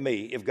forgive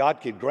me, if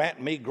God could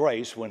grant me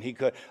grace when He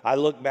could, I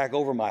looked back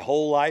over my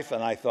whole life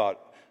and I thought,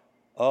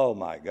 oh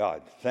my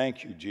God,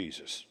 thank you,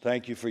 Jesus.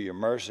 Thank you for your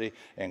mercy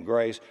and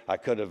grace. I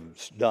could have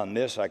done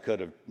this. I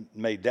could have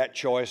made that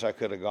choice. I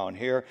could have gone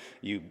here.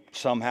 You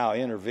somehow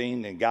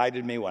intervened and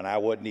guided me when I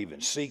wasn't even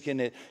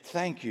seeking it.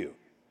 Thank you.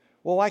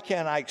 Well, why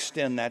can't I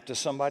extend that to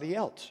somebody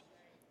else?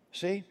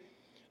 See,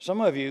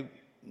 some of you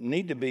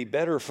need to be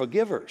better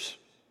forgivers.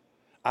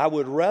 I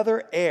would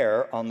rather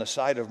err on the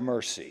side of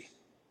mercy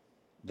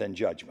than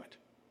judgment,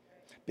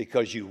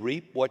 because you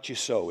reap what you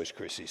sow, as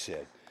Chrissy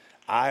said.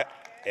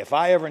 If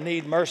I ever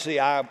need mercy,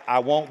 I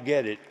won't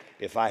get it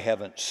if I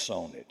haven't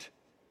sown it.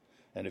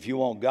 And if you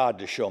want God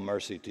to show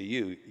mercy to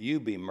you,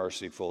 you be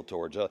merciful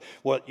towards others.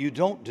 Well, you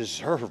don't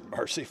deserve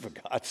mercy, for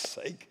God's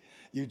sake.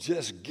 You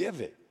just give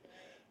it,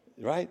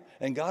 right?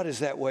 And God is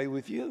that way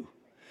with you.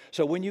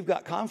 So when you've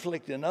got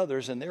conflict in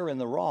others and they're in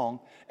the wrong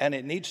and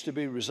it needs to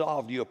be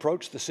resolved, you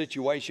approach the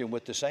situation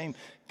with the same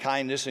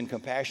kindness and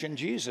compassion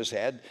Jesus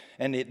had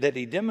and that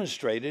He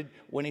demonstrated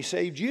when He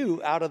saved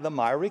you out of the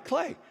miry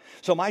clay.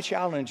 So my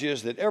challenge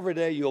is that every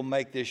day you'll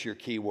make this your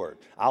key word.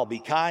 I'll be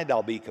kind,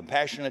 I'll be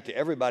compassionate to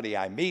everybody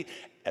I meet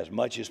as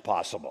much as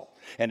possible.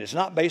 And it's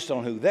not based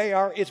on who they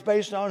are, it's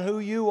based on who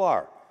you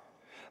are.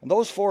 And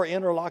those 4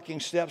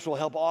 interlocking steps will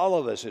help all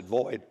of us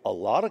avoid a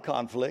lot of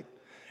conflict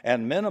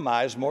and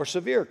minimize more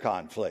severe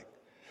conflict.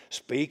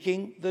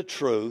 Speaking the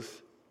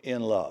truth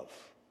in love,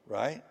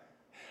 right?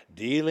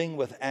 Dealing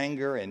with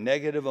anger and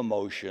negative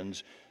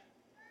emotions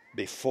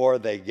before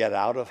they get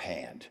out of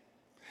hand.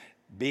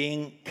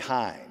 Being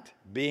kind,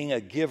 being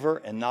a giver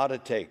and not a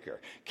taker.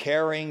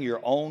 Carrying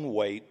your own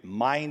weight,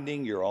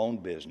 minding your own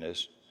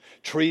business.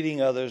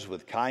 Treating others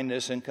with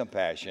kindness and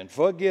compassion.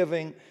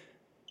 Forgiving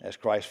as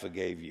Christ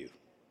forgave you.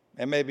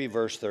 And maybe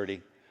verse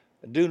 30,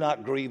 do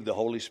not grieve the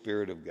Holy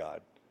Spirit of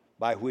God,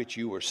 by which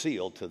you were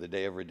sealed to the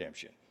day of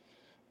redemption.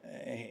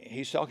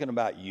 He's talking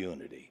about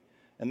unity.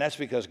 And that's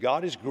because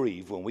God is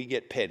grieved when we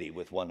get petty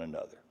with one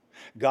another.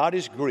 God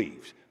is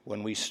grieved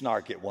when we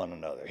snark at one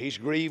another. He's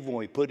grieved when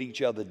we put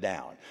each other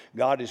down.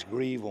 God is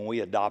grieved when we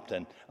adopt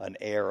an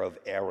air of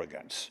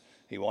arrogance.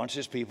 He wants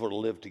His people to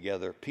live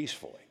together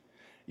peacefully.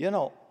 You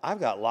know, I've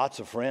got lots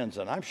of friends,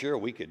 and I'm sure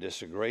we could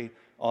disagree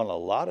on a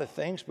lot of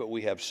things, but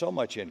we have so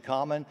much in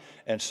common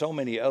and so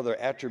many other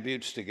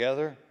attributes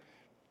together,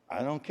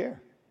 I don't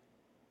care.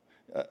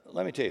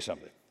 Let me tell you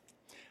something.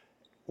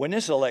 When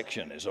this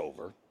election is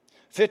over,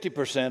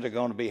 50% are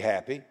going to be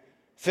happy,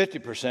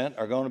 50%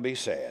 are going to be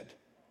sad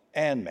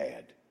and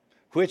mad,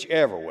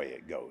 whichever way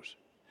it goes.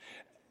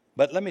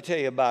 But let me tell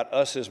you about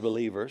us as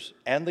believers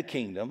and the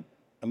kingdom,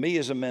 and me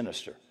as a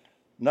minister.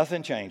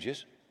 Nothing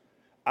changes.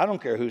 I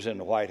don't care who's in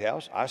the White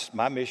House.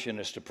 My mission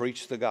is to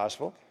preach the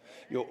gospel,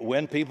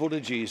 win people to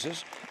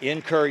Jesus,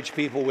 encourage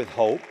people with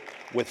hope,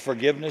 with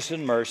forgiveness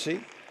and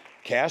mercy,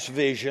 cast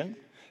vision,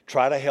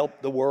 try to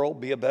help the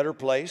world be a better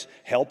place,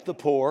 help the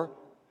poor.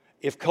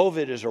 If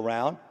COVID is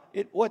around,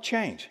 what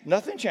changed?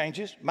 Nothing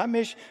changes. My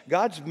mission,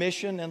 God's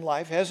mission in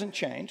life hasn't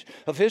changed.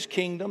 Of His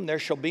kingdom, there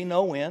shall be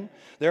no end.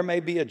 There may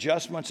be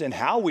adjustments in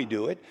how we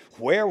do it,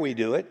 where we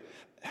do it,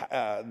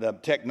 the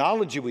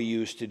technology we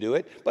use to do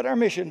it, but our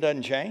mission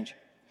doesn't change.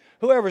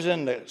 Whoever's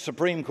in the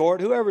Supreme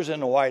Court, whoever's in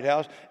the White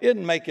House,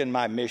 isn't making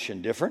my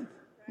mission different.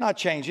 Not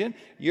changing.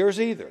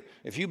 Yours either.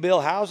 If you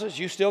build houses,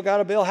 you still got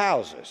to build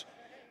houses.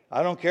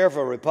 I don't care if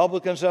a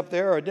Republican's up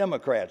there or a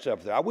Democrat's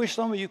up there. I wish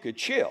some of you could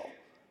chill.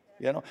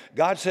 You know,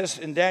 God says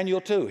in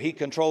Daniel 2, He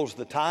controls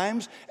the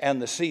times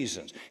and the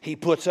seasons. He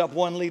puts up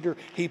one leader,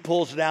 He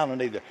pulls down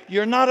another.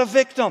 You're not a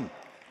victim.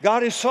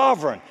 God is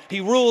sovereign.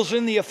 He rules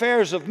in the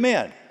affairs of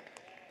men.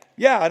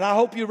 Yeah, and I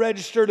hope you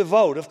register to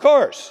vote, of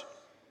course.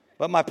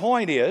 But my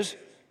point is,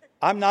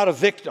 I'm not a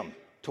victim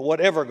to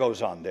whatever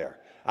goes on there.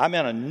 I'm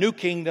in a new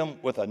kingdom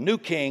with a new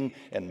king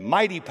and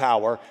mighty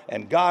power,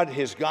 and God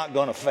is not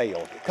going to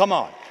fail. Come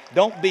on.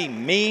 Don't be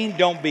mean.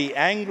 Don't be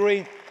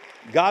angry.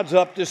 God's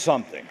up to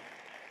something.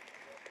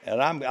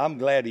 And I'm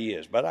glad He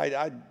is. But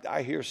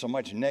I hear so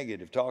much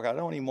negative talk, I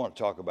don't even want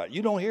to talk about it.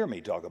 You don't hear me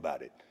talk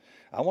about it.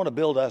 I want to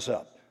build us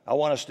up. I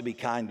want us to be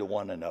kind to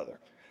one another.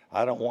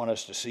 I don't want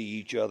us to see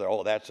each other,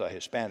 oh, that's a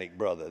Hispanic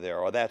brother there,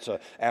 or that's an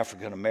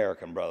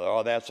African-American brother,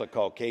 or that's a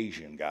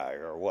Caucasian guy,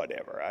 or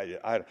whatever.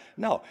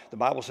 No, the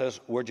Bible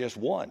says we're just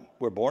one.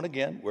 We're born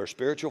again. We're a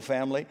spiritual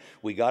family.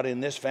 We got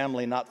in this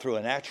family not through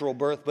a natural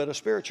birth, but a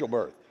spiritual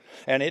birth.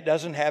 And it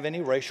doesn't have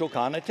any racial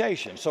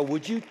connotation. So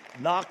would you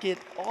knock it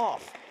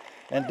off?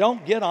 And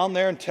don't get on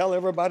there and tell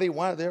everybody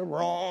why they're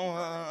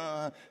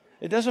wrong.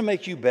 It doesn't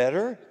make you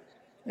better.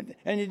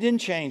 And it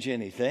didn't change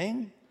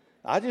anything.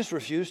 I just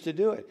refuse to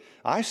do it.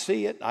 I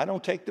see it. I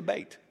don't take the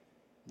bait.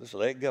 Just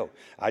let it go.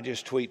 I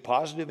just tweet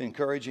positive,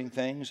 encouraging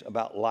things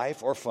about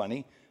life or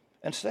funny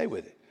and stay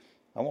with it.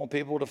 I want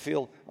people to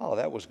feel, oh,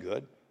 that was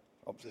good.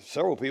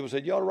 Several people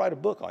said, you ought to write a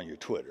book on your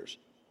Twitters.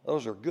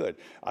 Those are good.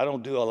 I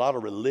don't do a lot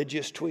of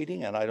religious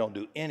tweeting, and I don't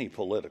do any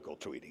political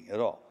tweeting at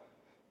all.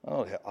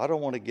 I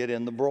don't want to get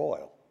in the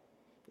broil.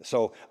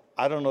 So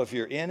I don't know if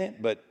you're in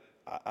it, but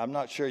I'm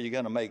not sure you're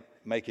going to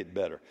make it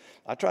better.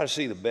 I try to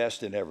see the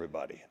best in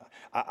everybody.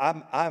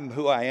 I'm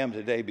who I am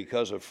today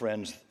because of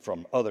friends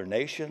from other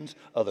nations,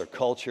 other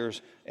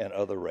cultures, and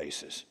other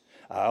races.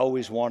 I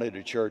always wanted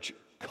a church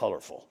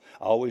colorful.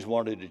 I always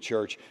wanted a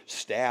church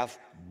staff,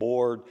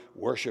 board,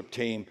 worship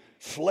team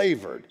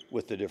flavored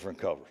with the different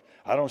colors.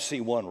 I don't see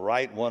one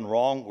right, one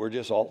wrong. We're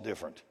just all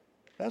different.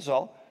 That's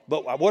all.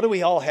 But what do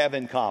we all have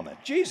in common?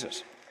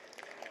 Jesus.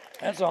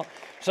 That's all.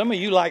 Some of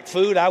you like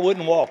food I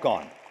wouldn't walk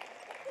on.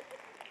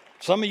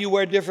 Some of you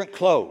wear different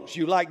clothes.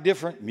 You like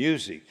different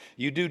music.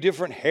 You do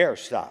different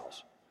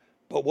hairstyles.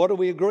 But what do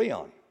we agree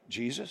on?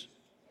 Jesus.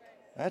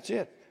 That's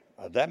it.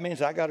 That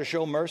means I got to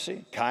show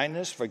mercy,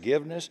 kindness,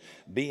 forgiveness,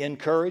 be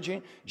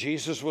encouraging.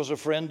 Jesus was a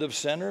friend of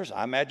sinners.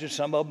 I imagine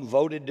some of them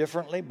voted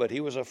differently, but he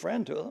was a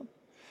friend to them.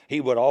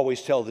 He would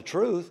always tell the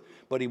truth,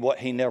 but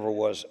he never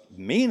was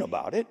mean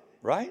about it,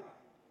 right?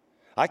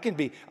 I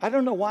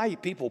don't know why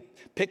people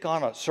pick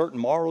on a certain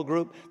moral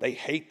group. They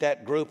hate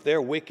that group.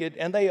 They're wicked,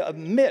 and they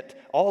omit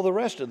all the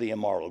rest of the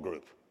immoral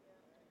group.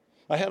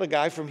 I had a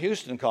guy from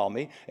Houston call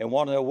me and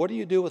want to know, what do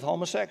you do with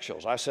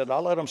homosexuals? I said,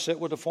 I'll let them sit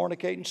with the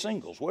fornicating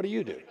singles. What do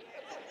you do?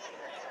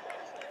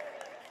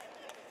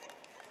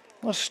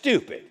 Well,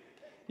 stupid.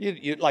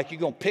 You're going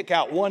to pick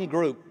out one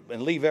group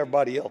and leave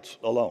everybody else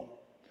alone.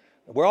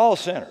 We're all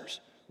sinners.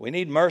 We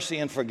need mercy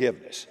and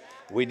forgiveness.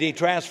 We need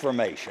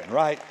transformation,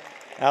 right?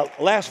 Now,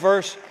 last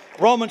verse,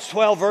 Romans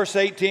 12, verse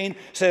 18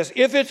 says,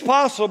 if it's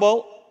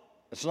possible,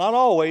 it's not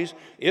always,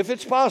 if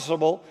it's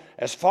possible,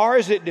 as far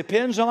as it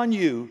depends on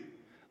you,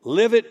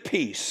 live at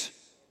peace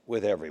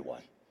with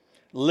everyone.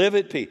 Live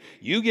at peace.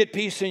 You get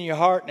peace in your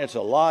heart, and it's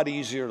a lot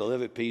easier to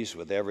live at peace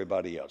with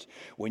everybody else.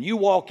 When you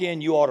walk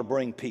in, you ought to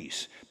bring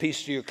peace.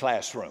 Peace to your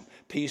classroom,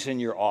 peace in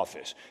your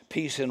office,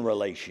 peace in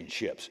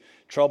relationships.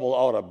 Trouble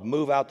ought to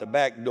move out the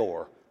back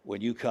door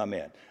when you come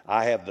in.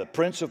 I have the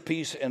Prince of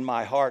Peace in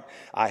my heart.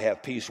 I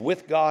have peace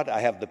with God. I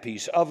have the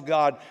peace of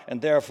God,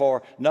 and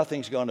therefore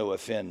nothing's going to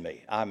offend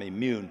me. I'm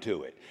immune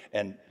to it.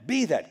 And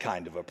be that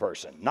kind of a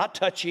person. Not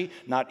touchy,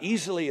 not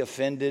easily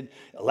offended.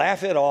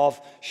 Laugh it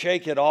off,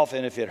 shake it off,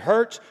 and if it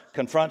hurts,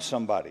 confront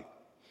somebody.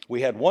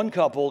 We had one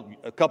couple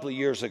a couple of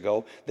years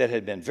ago that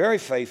had been very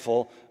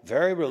faithful,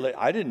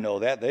 I didn't know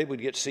that. They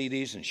would get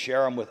CDs and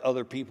share them with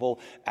other people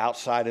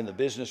outside in the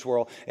business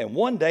world. And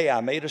one day I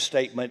made a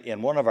statement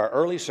in one of our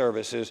early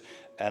services,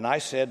 and I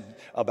said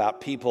about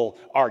people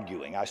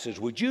arguing. I said,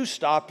 would you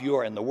stop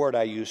your, and the word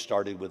I used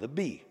started with a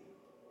B.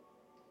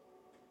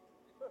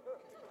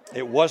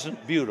 It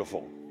wasn't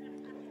beautiful.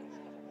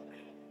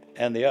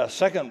 And the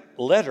second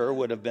letter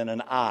would have been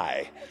an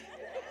I.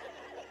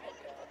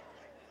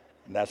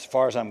 And that's as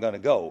far as I'm going to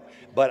go.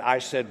 But I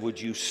said, would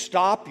you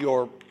stop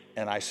your,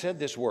 and I said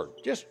this word,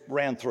 just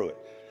ran through it.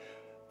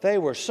 They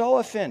were so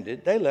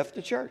offended, they left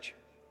the church.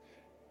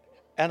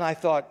 And I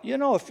thought,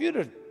 if you'd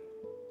have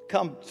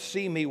come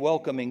see me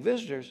welcoming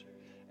visitors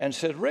and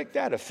said, Rick,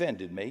 that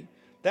offended me.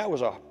 That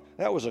was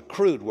a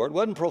crude word. It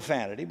wasn't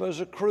profanity, but it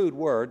was a crude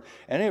word,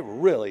 and it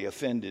really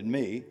offended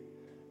me.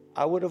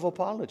 I would have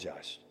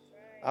apologized.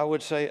 I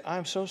would say,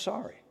 I'm so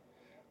sorry.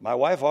 My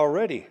wife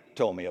already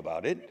told me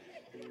about it,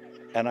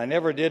 and I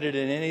never did it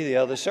in any of the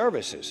other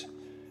services.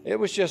 It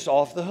was just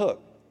off the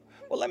hook.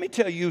 Well, let me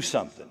tell you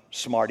something,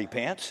 smarty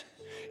pants.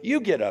 You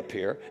get up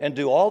here and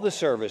do all the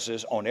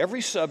services on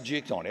every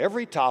subject, on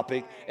every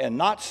topic, and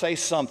not say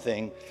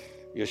something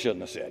you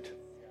shouldn't have said.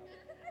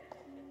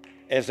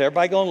 Is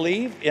everybody going to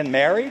leave in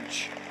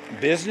marriage,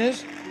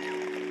 business?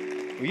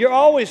 You're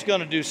always going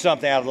to do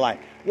something out of line.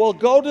 Well,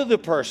 go to the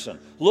person.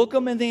 Look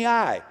them in the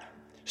eye.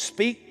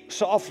 Speak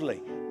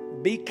softly.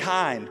 Be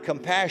kind,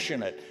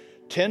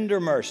 compassionate, tender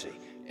mercy.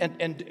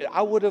 And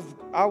I would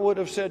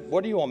have said,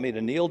 what do you want me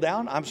to kneel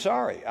down? I'm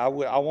sorry. I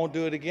won't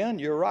do it again.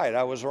 You're right.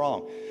 I was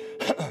wrong.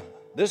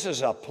 This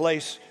is a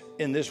place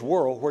in this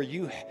world where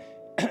you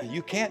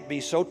can't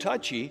be so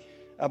touchy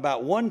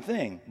about one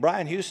thing.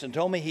 Brian Houston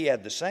told me he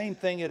had the same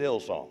thing at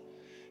Hillsong.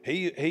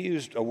 He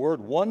used a word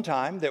one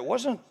time that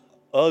wasn't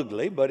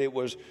ugly, but it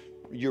was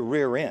your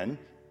rear end.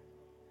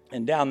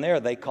 And down there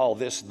they call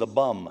this the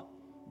bum,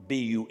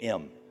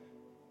 B-U-M.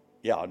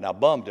 Yeah, now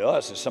bum to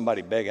us is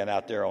somebody begging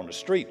out there on the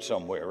street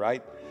somewhere,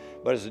 right?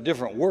 But it's a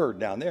different word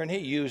down there, and he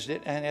used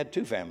it and had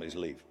 2 families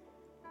leave.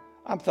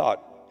 I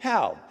thought,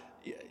 how?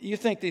 You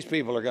think these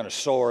people are going to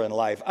soar in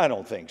life? I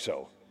don't think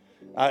so.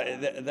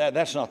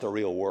 That's not the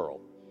real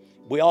world.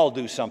 We all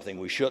do something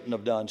we shouldn't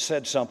have done,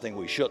 said something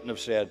we shouldn't have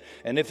said,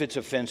 and if it's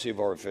offensive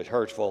or if it's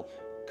hurtful,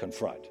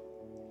 confront.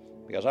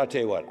 Because I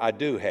tell you what, I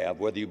do have,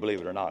 whether you believe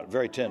it or not, a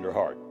very tender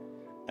heart.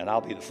 And I'll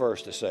be the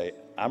first to say,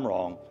 I'm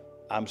wrong,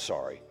 I'm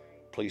sorry,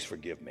 please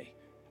forgive me.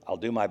 I'll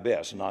do my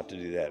best not to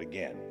do that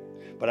again.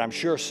 But I'm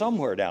sure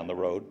somewhere down the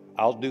road,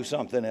 I'll do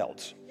something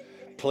else.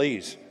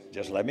 Please,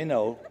 just let me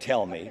know,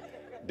 tell me,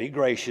 be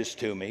gracious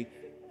to me.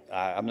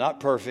 I'm not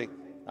perfect.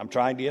 I'm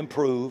trying to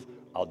improve.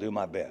 I'll do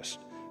my best.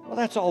 Well,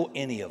 that's all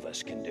any of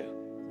us can do,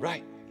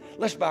 right?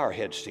 Let's bow our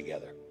heads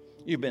together.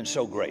 You've been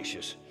so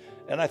gracious,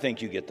 and I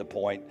think you get the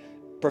point.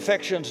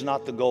 Perfection's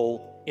not the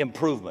goal.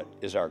 Improvement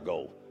is our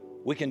goal.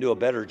 We can do a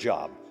better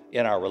job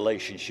in our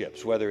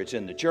relationships, whether it's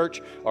in the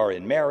church or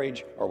in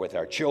marriage or with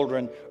our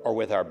children or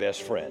with our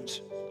best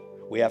friends.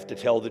 We have to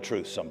tell the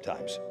truth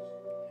sometimes,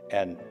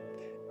 and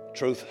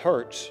truth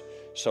hurts,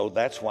 so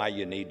that's why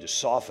you need to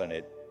soften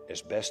it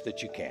as best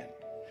that you can.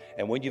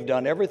 And when you've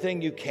done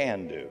everything you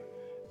can do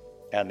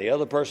and the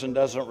other person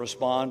doesn't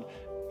respond,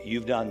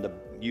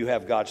 you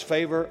have God's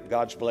favor,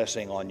 God's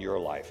blessing on your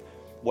life.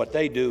 What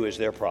they do is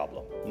their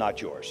problem,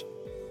 not yours.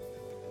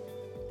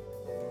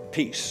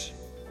 Peace.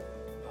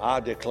 I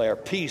declare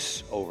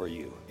peace over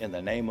you in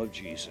the name of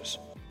Jesus.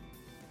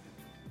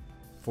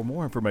 For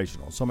more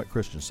information on Summit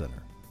Christian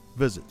Center,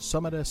 visit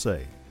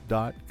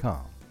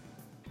summitsa.com.